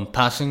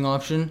passing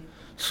option.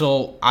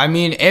 So I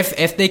mean,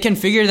 if they can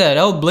figure that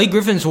out, Blake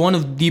Griffin's one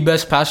of the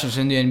best passers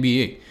in the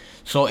NBA.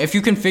 So if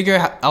you can figure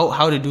out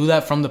how to do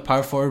that from the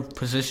power forward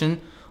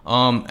position,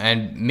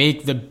 and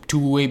make the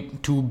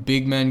two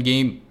big man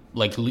game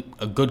like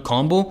a good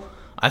combo,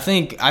 I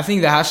think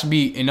that has to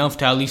be enough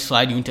to at least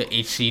slide you into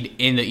 8th seed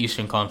in the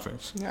Eastern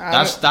Conference.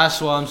 Yeah, That's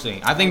what I'm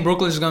saying. I think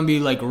Brooklyn's gonna be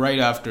like right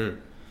after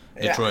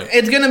Detroit. Yeah,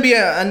 it's gonna be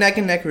a neck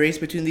and neck race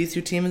between these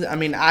two teams. I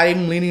mean,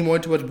 I'm leaning more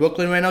towards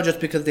Brooklyn right now, just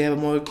because they have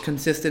a more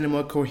consistent and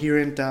more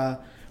coherent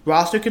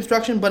roster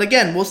construction. But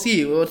again, we'll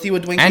see. We'll see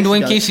what Dwayne And Casey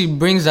Dwayne does. Casey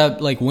brings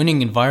that like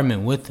winning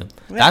environment with him.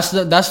 Yeah.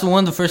 That's the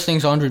one of the first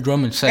things Andre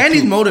Drummond said. And too.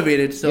 he's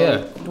motivated. So Yeah.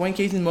 Dwayne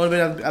Casey's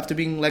motivated after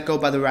being let go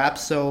by the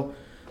Raps. So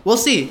we'll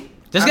see.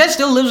 This guy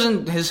still lives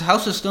in his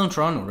house is still in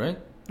Toronto, right?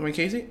 Dwayne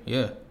Casey?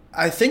 Yeah.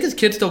 I think his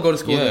kids still go to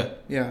school Yeah. there.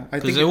 Yeah, I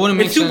think Because it wouldn't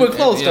make it's super sense.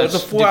 close though. Yeah, It's a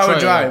 4-hour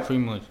Detroit, drive. yeah,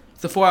 pretty much.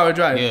 It's a 4-hour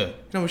drive. Yeah. You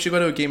know, we should go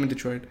to a game in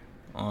Detroit.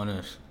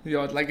 Honest. You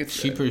know, like it's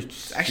Cheaper.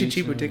 it's actually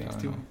cheaper seats, tickets yeah,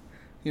 I too. know.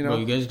 You know. Bro,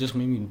 you guys just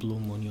made me blow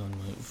money on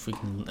my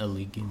freaking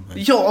LA game, man.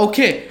 Yo,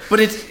 okay, but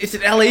it's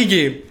an LA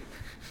game.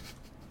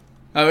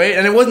 All right,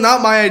 and it was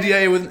not my idea.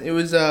 It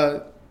was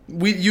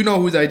you know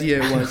whose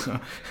idea it was.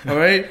 All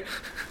right,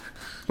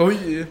 but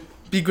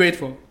be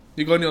grateful.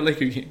 You're going to a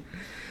Laker game.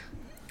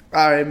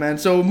 All right, man.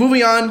 So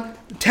moving on,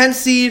 10th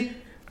seed.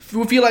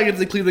 We feel like it's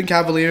the Cleveland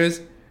Cavaliers.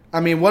 I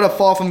mean, what a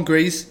fall from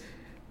grace.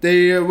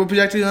 They were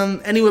projecting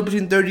them anywhere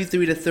between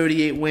 33 to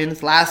 38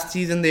 wins. Last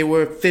season, they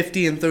were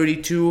 50 and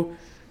 32.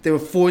 They were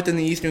 4th in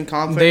the Eastern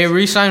Conference. They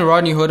re-signed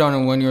Rodney Hood on a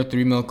 1-year,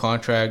 $3 million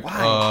contract.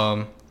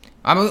 Why?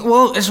 I mean,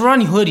 well, it's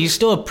Rodney Hood. He's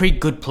still a pretty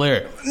good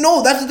player.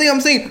 No, that's the thing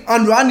I'm saying.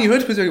 On Rodney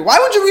Hood's perspective, why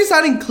would you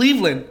re-sign in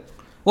Cleveland?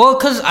 Well,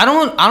 because I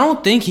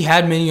don't think he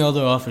had many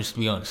other offers, to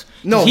be honest.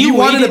 No, he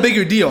wanted a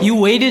bigger deal. He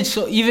waited,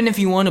 so even if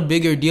he won a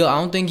bigger deal, I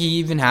don't think he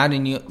even had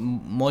any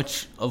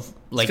much of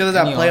like Because of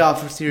that any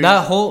playoff series.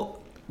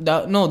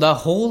 That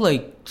whole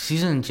like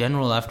season in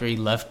general after he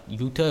left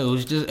Utah,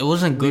 it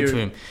wasn't good Weird. for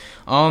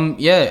him.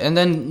 Yeah, and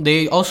then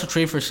they also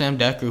traded for Sam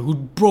Decker, who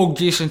broke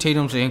Jason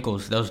Tatum's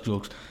ankles. That was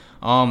jokes.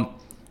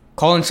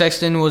 Colin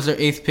Sexton was their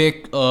 8th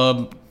pick.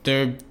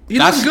 He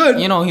looks good.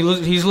 You know,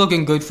 he's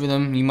looking good for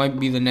them. He might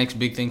be the next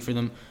big thing for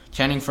them.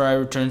 Channing Frye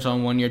returns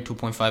on 1-year,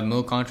 $2.5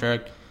 million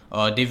contract.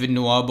 David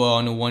Nwaba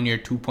on a 1-year,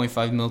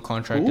 $2.5 million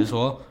contract Who? as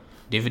well.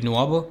 David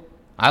Nwaba,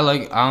 I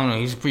don't know.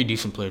 He's a pretty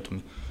decent player to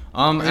me.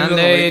 on And the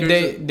they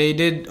Lakers?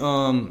 did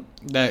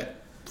that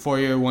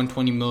 4-year,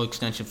 $120 million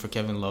extension for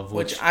Kevin Love,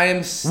 Which I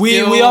am still...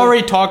 we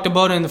already talked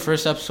about it in the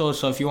first episode.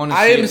 So if you want to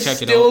I see am it,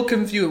 check it still out.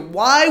 confused.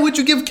 Why would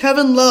you give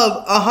Kevin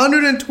Love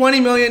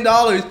 $120 million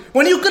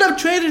when you could have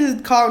traded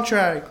his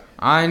contract?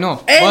 I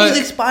know, And but he's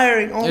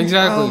expiring.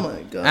 exactly. Oh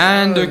my god.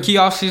 And their key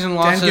offseason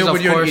losses, Gilbert,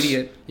 of you're an course.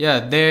 idiot.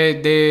 Yeah,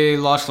 they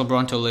lost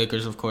LeBron to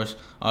Lakers, of course.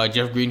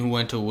 Jeff Green, who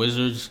went to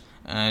Wizards,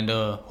 and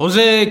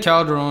Jose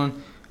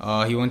Calderon,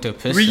 he went to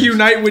Pistons.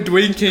 Reunite with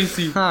Dwayne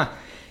Casey.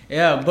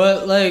 Yeah,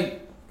 but like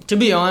to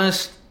be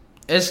honest,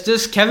 it's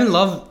just Kevin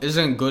Love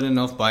isn't good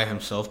enough by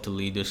himself to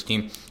lead this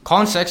team.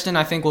 Colin Sexton,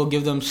 I think, will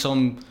give them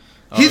some.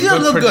 He's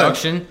gonna look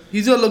production. good.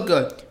 He's gonna look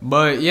good.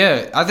 But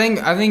yeah, I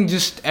think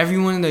just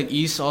everyone in the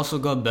East also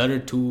got better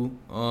too.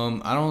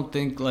 I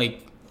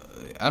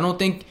don't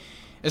think,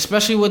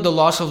 especially with the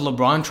loss of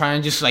LeBron,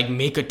 trying to just like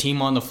make a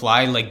team on the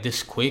fly like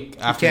this quick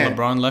after can't.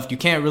 LeBron left, you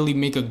can't really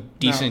make a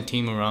decent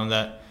team around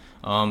that.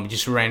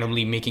 Just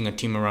randomly making a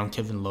team around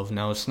Kevin Love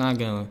now, it's not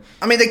gonna.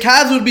 I mean, the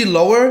Cavs would be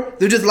lower.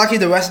 They're just lucky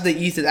the rest of the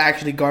East is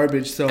actually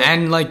garbage. So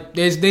And like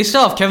they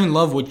still have Kevin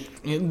Love, which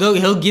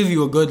he'll give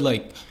you a good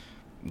like.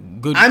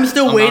 Good I'm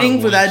still amount waiting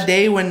of for that wins.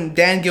 day when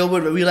Dan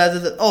Gilbert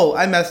realizes that, oh,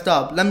 I messed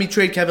up. Let me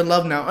trade Kevin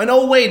Love now. And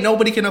oh wait,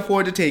 nobody can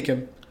afford to take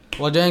him.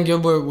 Well, Dan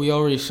Gilbert, we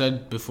already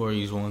said before,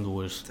 he's one of the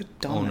worst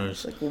Dumbass.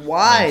 owners. Like,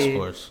 why? in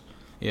sports.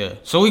 Yeah.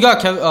 So we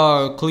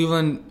got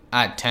Cleveland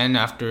at 10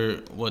 after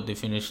what they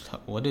finished.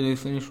 What did they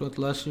finish with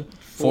last year?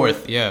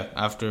 Fourth. Yeah.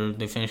 After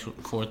they finished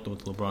fourth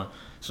with LeBron.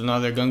 So now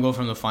they're gonna go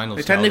from the finals.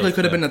 It technically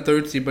could have been a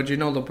third seed, but you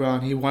know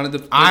LeBron, he wanted to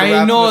play the I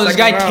Raps know in the this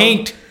guy second round.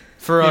 tanked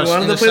for us. He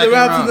wanted in to play the second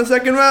Raps round. in the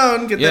second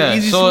round, get that Yeah.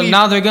 easy So sweep.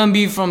 now they're gonna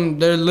be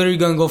they're literally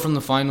gonna go from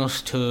the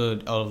finals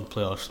to out of the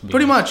playoffs. to be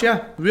Pretty honest. much,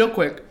 yeah. Real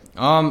quick.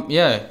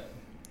 Yeah.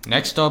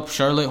 Next up,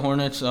 Charlotte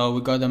Hornets.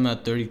 We got them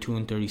at 32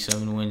 and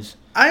 37 wins.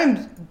 I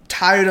am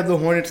tired of the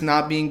Hornets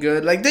not being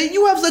good. Like,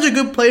 you have such a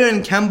good player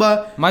in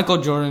Kemba. Michael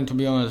Jordan, to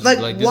be honest, Like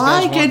this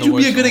why guy's one of can't the you be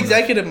a worst good owners.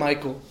 executive,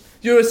 Michael?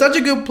 You're such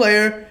a good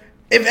player.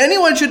 If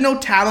anyone should know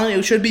talent,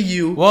 it should be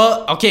you.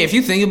 Well, okay, if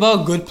you think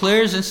about good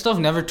players and stuff,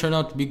 never turn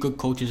out to be good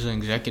coaches and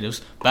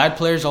executives. Bad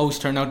players always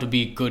turn out to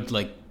be good,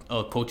 like,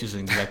 coaches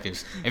and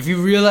executives. If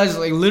you realize,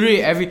 like,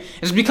 literally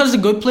it's because the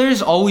good players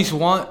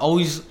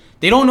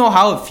they don't know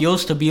how it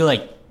feels to be,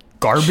 like,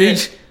 garbage.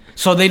 Shit.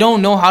 So they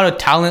don't know how to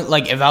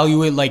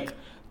evaluate, like,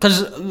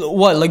 because,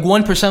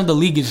 1% of the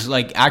league is,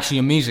 like, actually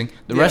amazing.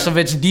 The rest of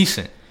it's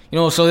decent. You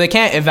know, so they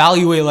can't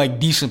evaluate, like,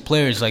 decent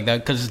players like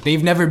that because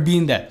they've never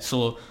been that.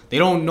 So they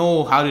don't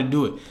know how to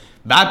do it.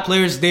 Bad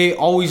players, the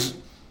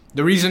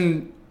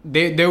reason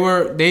they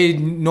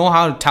know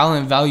how to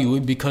talent value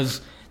it because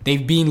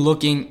they've been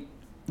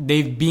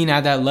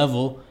at that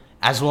level,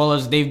 as well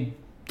as they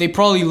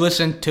probably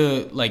listen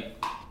to,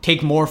 like,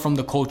 take more from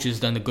the coaches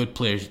than the good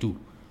players do.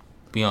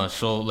 Be honest.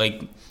 So,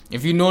 like,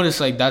 if you notice,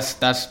 like, that's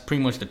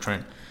pretty much the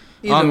trend.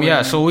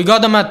 So we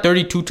got them at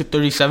 32 to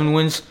 37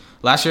 wins.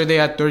 Last year they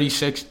had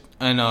 36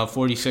 and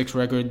 46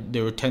 record.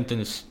 They were 10th in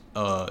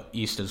the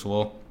East as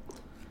well.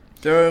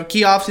 Their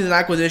key offseason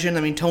acquisition,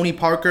 I mean, Tony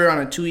Parker on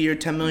a 2-year,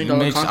 $10 million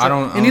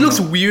contract. And he looks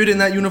weird in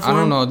that uniform. I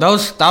don't know. That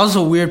was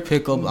a weird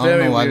pickup. I don't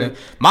know why.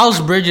 Miles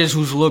Bridges,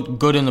 who's looked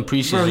good in the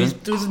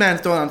preseason. Bro, this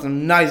man's throwing on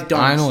some nice dunks.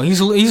 I know. He's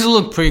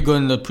looked pretty good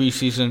in the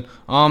preseason.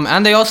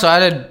 And they also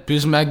added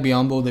Bismack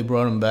Biyombo. They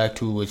brought him back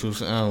too, which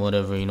was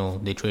whatever. You know,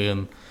 they traded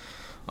him.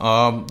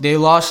 They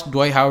lost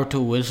Dwight Howard to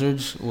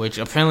Wizards, which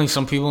apparently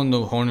some people in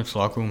the Hornets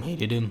locker room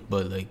hated him.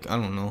 But, like, I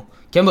don't know.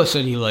 Kemba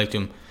said he liked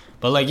him.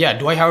 But, like, yeah,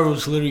 Dwight Howard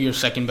was literally your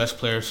second best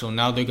player, so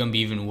now they're going to be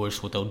even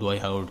worse without Dwight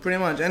Howard. Pretty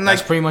much. And,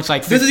 that's pretty much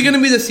like 50. This is going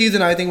to be the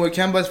season, I think, where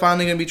Kemba's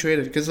finally going to be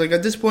traded. Because, like,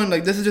 at this point,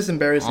 like, this is just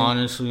embarrassing.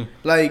 Honestly.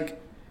 Like,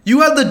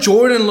 you have the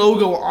Jordan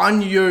logo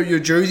on your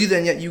jerseys,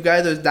 and yet you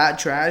guys are that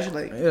trash.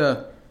 Like,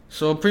 yeah.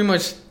 So, pretty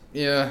much,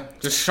 yeah.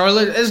 Just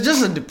Charlotte, it's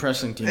just a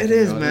depressing team. It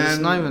is, man. It's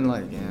not even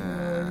like,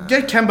 yeah.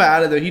 Get Kemba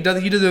out of there. He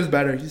deserves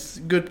better.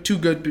 He's too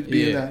good to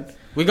be that.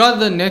 We got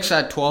the Knicks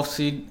at 12th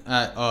seed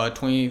at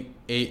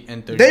 28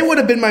 and 30. They would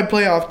have been my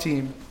playoff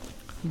team.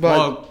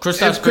 But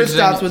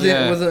Kristaps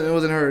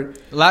wasn't hurt.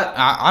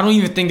 I don't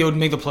even think they would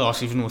make the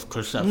playoffs even with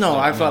Kristaps. No,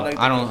 I felt like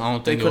I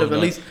don't think they could have at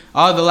least.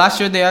 The last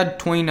year they had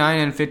 29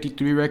 and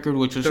 53 record,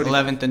 which was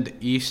 11th in the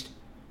East.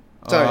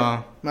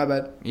 Sorry, my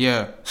bad.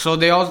 Yeah, so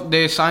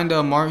they signed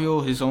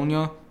Mario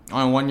Hezonja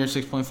on a 1-year,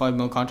 $6.5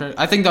 million contract.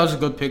 I think that was a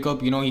good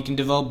pickup. You know, he can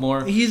develop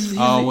more. He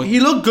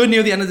looked good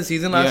near the end of the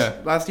season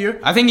last year.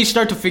 I think he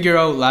started to figure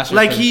out last year.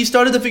 Like, he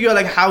started to figure out,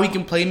 like, how he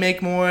can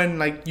make more and,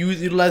 like,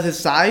 utilize his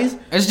size.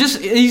 It's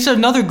just, he's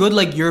another good,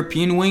 like,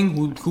 European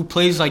wing who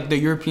plays, like, the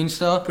European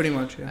stuff. Pretty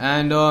much, yeah.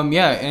 And,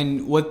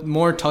 and with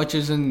more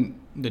touches in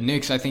the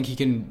Knicks, I think he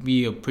can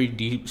be a pretty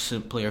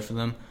decent player for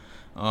them.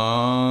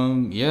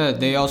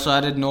 They also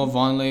added Noah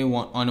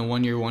Vonleh on a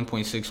 1-year,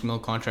 $1.6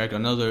 million contract.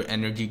 Another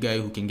energy guy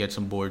who can get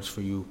some boards for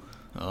you.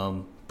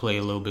 Play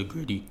a little bit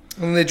gritty.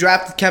 And they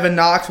drafted Kevin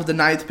Knox with the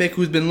 9th pick,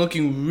 who's been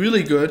looking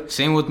really good.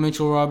 Same with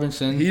Mitchell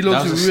Robinson. He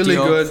looks really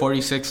good.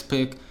 46th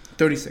pick.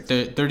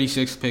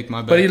 36th pick,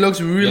 my bad. But he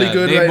looks really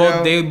good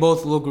now. They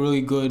both look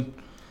really good.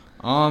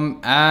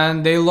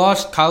 And they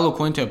lost Kyle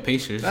O'Quinn to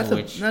Pacers.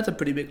 That's a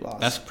pretty big loss.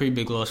 That's a pretty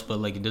big loss, but,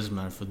 like, it doesn't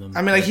matter for them.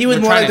 I mean, like, he was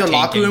more like the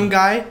locker room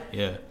guy.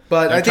 Yeah.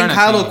 But I think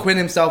Kyle O'Quinn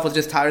himself was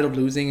just tired of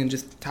losing and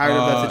just tired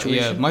of that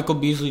situation. Yeah, Michael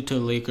Beasley to the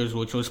Lakers,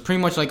 which was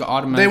pretty much like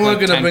automatic. They weren't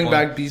going to bring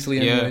back Beasley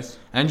anyways.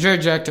 Yeah. And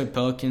Jared Jack to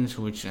Pelicans,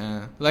 which,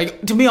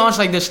 like, to be honest,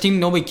 like, this team,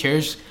 nobody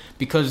cares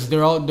because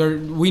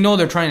we know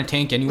they're trying to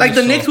tank anyway. Like,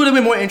 the Knicks would have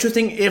been more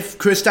interesting if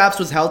Kristaps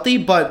was healthy,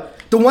 but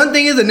the one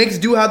thing is the Knicks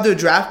do have their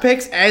draft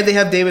picks and they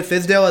have David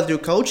Fizdale as their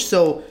coach,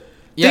 so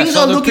things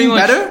are looking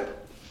better.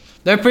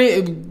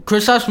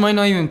 Kristaps might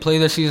not even play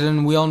this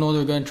season. We all know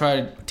they're going to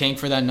try to tank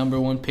for that number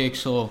 1 pick.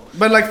 So,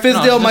 but, like,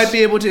 Fizdale might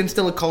be able to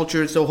instill a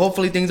culture. So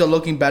hopefully things are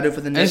looking better for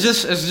the Knicks.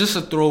 It's just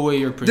a throwaway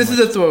year. This is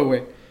a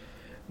throwaway.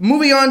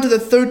 Moving on to the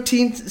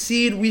 13th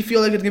seed, we feel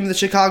like it's going to be the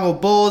Chicago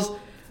Bulls.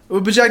 We're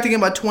projecting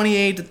about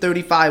 28 to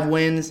 35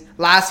 wins.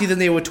 Last season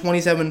they were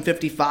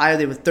 27-55.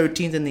 They were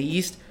 13th in the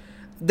East.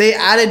 They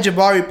added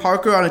Jabari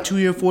Parker on a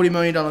 2-year, $40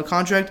 million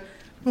contract.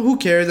 Well, who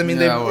cares? I mean,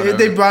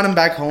 they brought him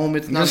back home.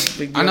 It's not a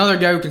big deal. Another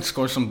guy who can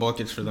score some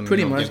buckets for them.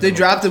 Pretty much. They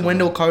drafted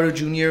Wendell Carter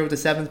Jr. with the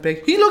 7th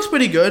pick. He looks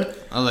pretty good.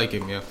 I like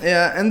him, yeah.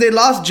 Yeah, and they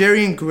lost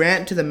Jerian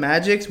Grant to the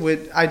Magic,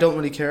 which I don't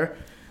really care.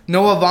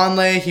 Noah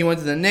Vonleh, he went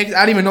to the Knicks.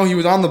 I didn't even know he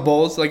was on the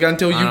Bulls, like,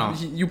 until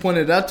you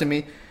pointed it out to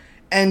me.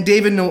 And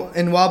David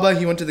Nwaba,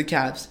 he went to the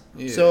Cavs.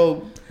 Yeah.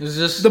 So, it's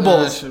just the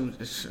Bulls.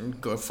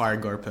 Fire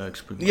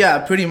Garpax. Yeah,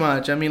 pretty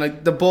much. I mean,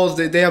 like, the Bulls,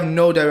 they have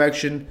no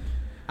direction.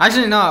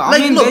 Actually, no. I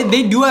mean,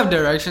 they do have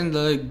direction.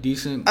 They're, like,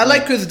 decent. I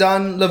like Chris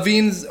Dunn.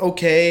 Levine's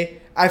okay.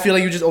 I feel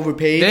like you just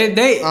overpaid.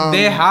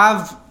 They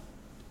have...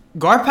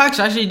 Garpax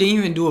actually didn't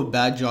even do a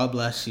bad job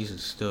last season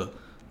still.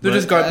 They're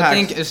just Garpax. I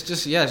think it's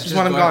just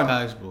want him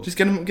Garpax, gone. bro. Just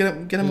get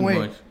him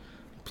away.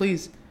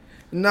 Please.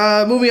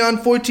 Moving on,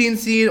 14th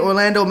seed,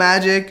 Orlando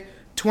Magic.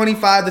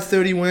 25 to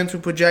 30 wins we're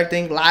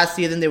projecting. Last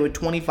season they were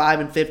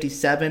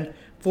 25-57,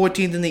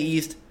 14th in the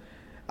East.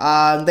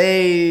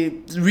 They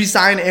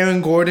re-signed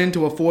Aaron Gordon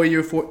to a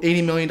 4-year,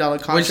 $80 million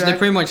contract. Which they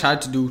pretty much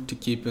had to do to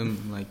keep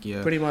him. Like,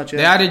 yeah. Pretty much, yeah.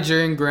 They added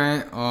Jaren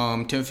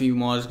Grant, Timothy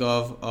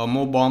Mozgov,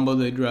 Mo Bamba.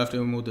 They drafted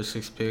him with the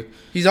 6th pick.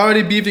 He's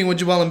already beefing with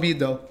Joel Embiid,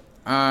 though.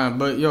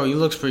 But yo, he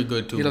looks pretty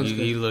good too.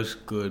 He looks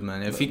good,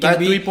 man. If he can that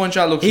 3-point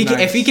shot looks nice.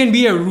 If he can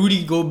be a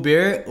Rudy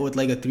Gobert with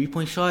like a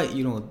 3-point shot,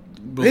 you know,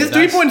 bro, his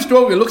 3-point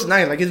stroke, it looks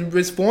nice. Like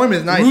his form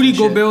is nice. Rudy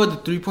Gobert with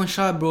a 3-point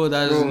shot, bro.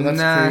 That's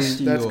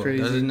nasty. That's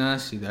crazy. That's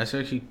nasty. That's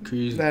actually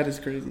crazy. That is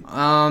crazy.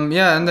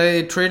 Yeah, and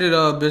they traded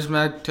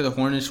Bismack to the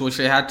Hornets, which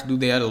they had to do.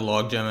 They had a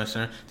logjam at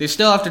center. They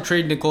still have to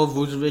trade Nikola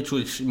Vucevic,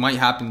 which might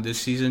happen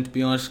this season, to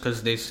be honest,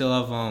 because they still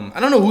have I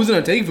don't know who's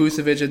gonna take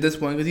Vucevic at this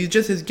point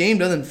because his game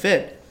doesn't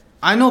fit.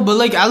 I know, but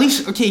like at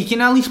least he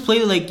can at least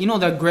play like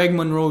that Greg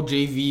Monroe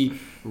JV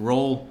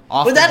role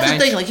off the bench. But that's the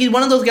thing, like he's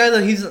one of those guys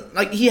that he's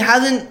like he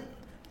hasn't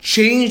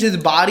changed his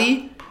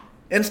body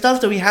and stuff,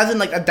 so he hasn't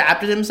like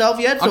adapted himself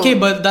yet. So. Okay,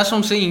 but that's what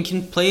I'm saying. He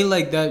can play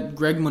like that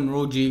Greg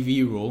Monroe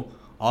JV role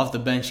off the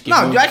bench. No,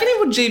 I can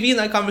even put JV in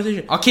that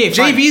conversation. Okay,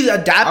 fine. JV's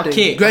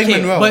adapted. Greg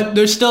Monroe, but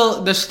there's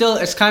still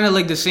it's kind of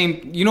like the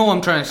same. You know what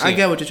I'm trying to say? I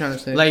get what you're trying to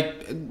say.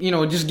 Like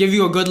just give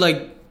you a good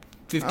like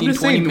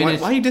 15-20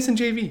 minutes. Why are you dissing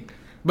JV?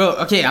 Bro,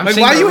 okay, I'm like,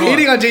 saying why are you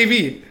hating on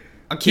JV?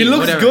 Okay, he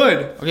looks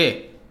good.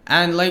 Okay,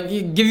 and like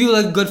give you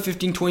like good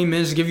 15-20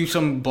 minutes, give you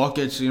some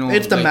buckets.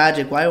 It's the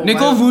Magic. Why?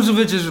 Nikola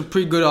Vucevic is a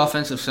pretty good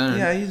offensive center.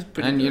 Yeah, he's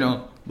pretty.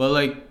 And but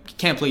like he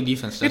can't play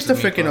defense. It's the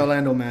freaking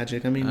Orlando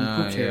Magic. I mean,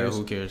 who cares? Yeah,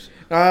 who cares?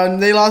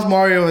 They lost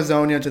Mario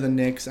Hezonja to the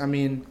Knicks. I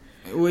mean.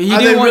 Are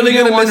they really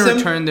going to want to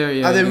return there?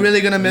 Yeah, are they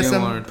really going to miss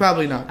him?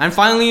 Probably not. And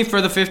finally,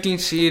 for the 15th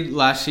seed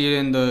last year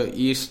in the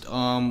East,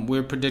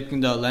 we're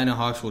predicting the Atlanta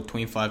Hawks with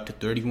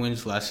 25-30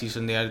 wins. Last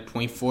season, they had a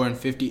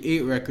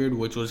 24-58 record,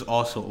 which was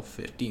also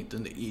 15th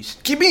in the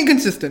East. Keep being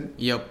consistent.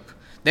 Yep.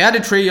 They had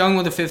Trae Young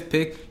with the 5th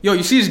pick. Yo,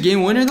 you see his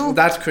game winner though?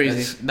 That's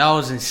crazy. That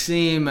was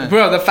insane, man.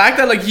 Bro, the fact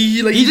that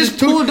he just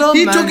pulled up.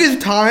 He took his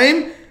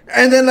time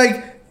and then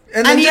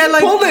And he had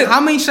pulled it.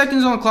 How many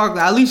seconds on the clock?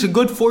 At least a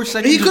good 4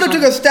 seconds. He could have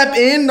took a step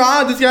in.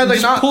 Nah, this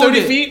guy's not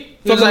 30 feet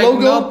from the logo.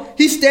 Nope.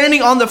 He's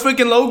standing on the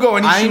freaking logo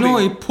and he's shooting. I know,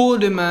 he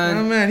pulled it, man.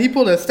 Oh man, he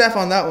pulled a step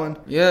on that one.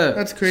 Yeah,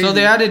 that's crazy. So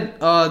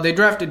they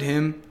drafted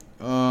him.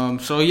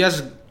 So he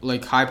has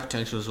like high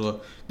potential as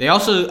well. They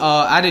also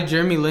added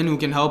Jeremy Lin, who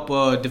can help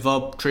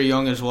develop Trae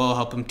Young as well,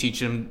 help him teach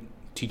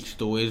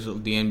the ways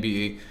of the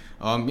NBA.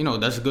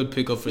 That's a good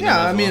pickup for them.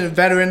 Yeah, I mean,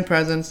 veteran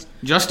presence.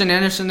 Justin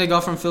Anderson they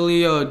got from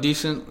Philly, a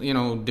decent,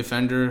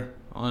 defender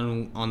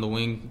on the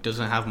wing.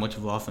 Doesn't have much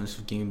of an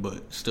offensive game,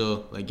 but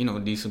still, a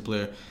decent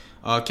player.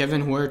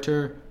 Kevin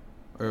Huerter,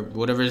 or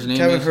whatever his name is.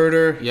 Kevin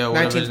Huerter, yeah,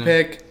 19th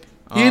pick.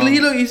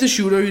 He's a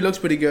shooter. He looks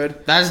pretty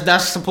good.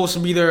 That's supposed to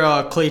be their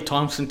Klay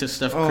Thompson to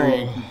Steph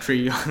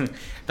Curry.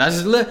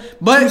 That's lit.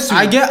 But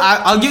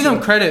I'll give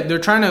them credit. They're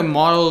trying to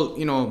model,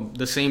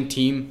 the same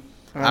team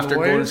after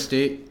Golden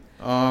State.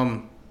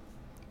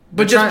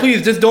 But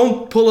please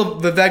don't pull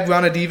a Vivek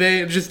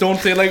Ranadive. Just don't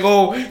say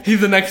he's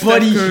the next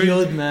Buddy Steph Curry.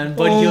 Hield, man.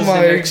 Buddy Hield's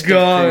the next Steph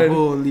Curry.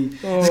 Holy.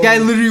 This guy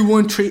literally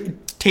won't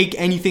take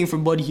anything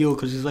from Buddy Hield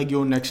because he's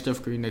next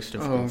Steph Curry, next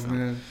Steph Curry. Oh,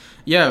 man.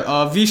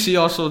 Yeah, VC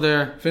also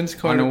there. Vince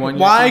Carter.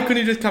 Why couldn't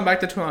he just come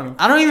back to Toronto?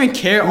 I don't even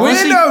care.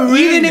 Honestly,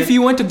 even if he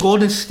went to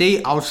Golden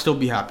State, I would still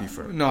be happy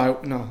for him. No.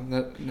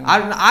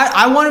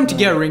 I want him to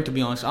get a ring, to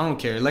be honest. I don't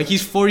care.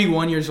 He's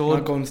 41 years old.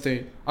 Not Golden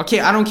State. Okay,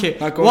 I don't care.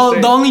 Not Golden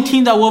State. The only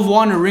team that will have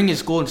won a ring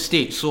is Golden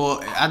State.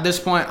 So at this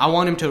point, I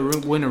want him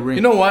to win a ring.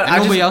 You know what? I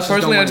just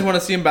want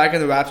to see him back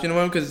in the Raps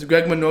uniform because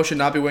Greg Monroe should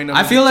not be wearing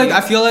number 15.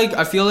 I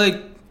feel like.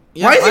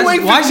 Yeah,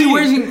 why is he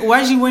wearing 15?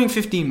 Why is he wearing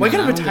 15? Why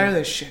can't he retire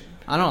that shit?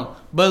 I don't know.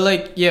 But I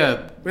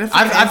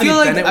feel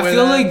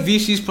like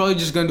VC's probably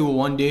just gonna do a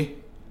 1 day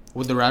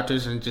with the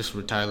Raptors and just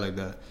retire like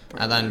that.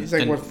 And then he's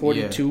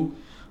 42.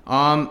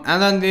 Yeah.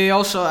 And then they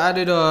also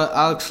added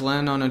Alex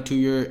Len on a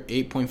 2-year,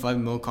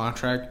 $8.5 million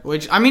contract.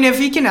 Which if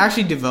he can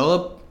actually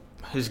develop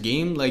his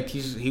game,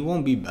 he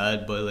won't be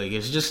bad. But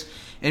it's just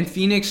in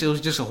Phoenix, it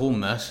was just a whole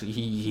mess.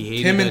 He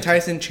hated him and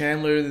Tyson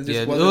Chandler.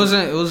 It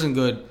wasn't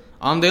good.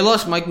 They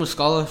lost Mike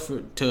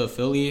Muscala to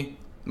Philly.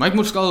 Mike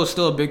Muscala was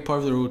still a big part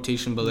of the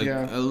rotation, but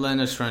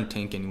Atlanta's trying to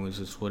tank anyways.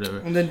 It's whatever.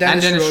 And then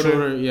Dennis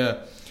Schroeder.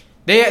 Yeah.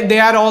 They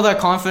had all that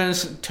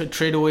confidence to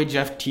trade away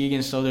Jeff Teague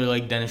and stuff. They're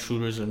like, Dennis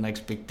Schroeder's the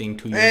next big thing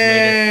 2 years later.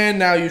 And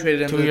now you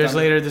traded him. 2 years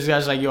later, this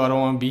guy's like, yo, I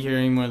don't want to be here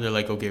anymore. They're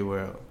like, okay,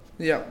 we're out.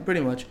 Yeah,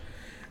 pretty much.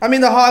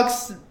 The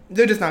Hawks,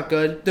 they're just not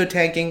good. They're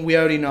tanking. We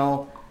already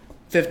know.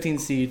 15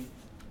 seed.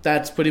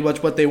 That's pretty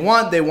much what they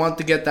want. They want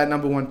to get that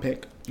number 1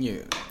 pick.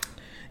 Yeah.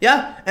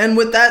 Yeah, and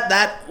with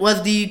that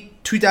was the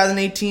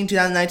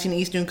 2018-2019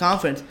 Eastern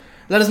Conference.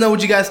 Let us know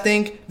what you guys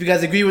think. If you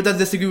guys agree with us,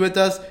 disagree with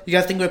us, you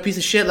guys think we're a piece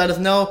of shit, let us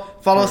know.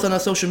 Follow us on our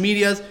social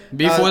medias.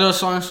 Be with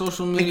us on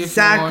social media.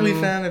 Exactly,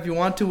 fam. If you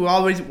want to, we're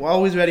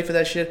always ready for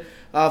that shit.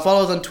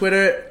 Follow us on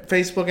Twitter,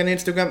 Facebook, and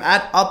Instagram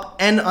at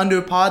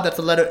UpN_pod. That's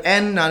the letter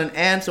N, not an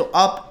and. So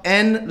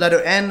UpN,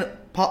 letter N,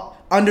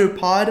 under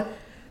pod.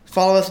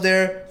 Follow us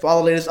there for all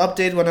the latest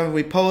updates whenever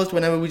we post,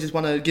 whenever we just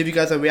want to give you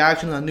guys a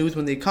reaction on news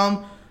when they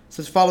come.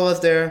 So just follow us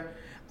there.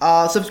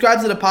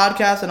 Subscribe to the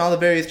podcast on all the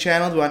various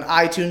channels. We're on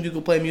iTunes,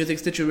 Google Play Music,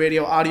 Stitcher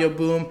Radio, Audio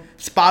Boom,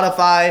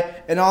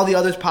 Spotify, and all the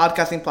other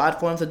podcasting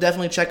platforms. So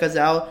definitely check us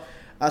out.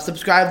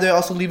 Subscribe there.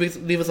 Also leave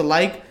us a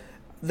like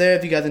there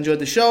if you guys enjoyed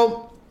the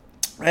show.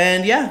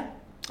 And yeah,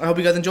 I hope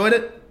you guys enjoyed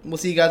it. We'll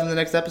see you guys in the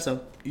next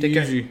episode. Take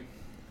care.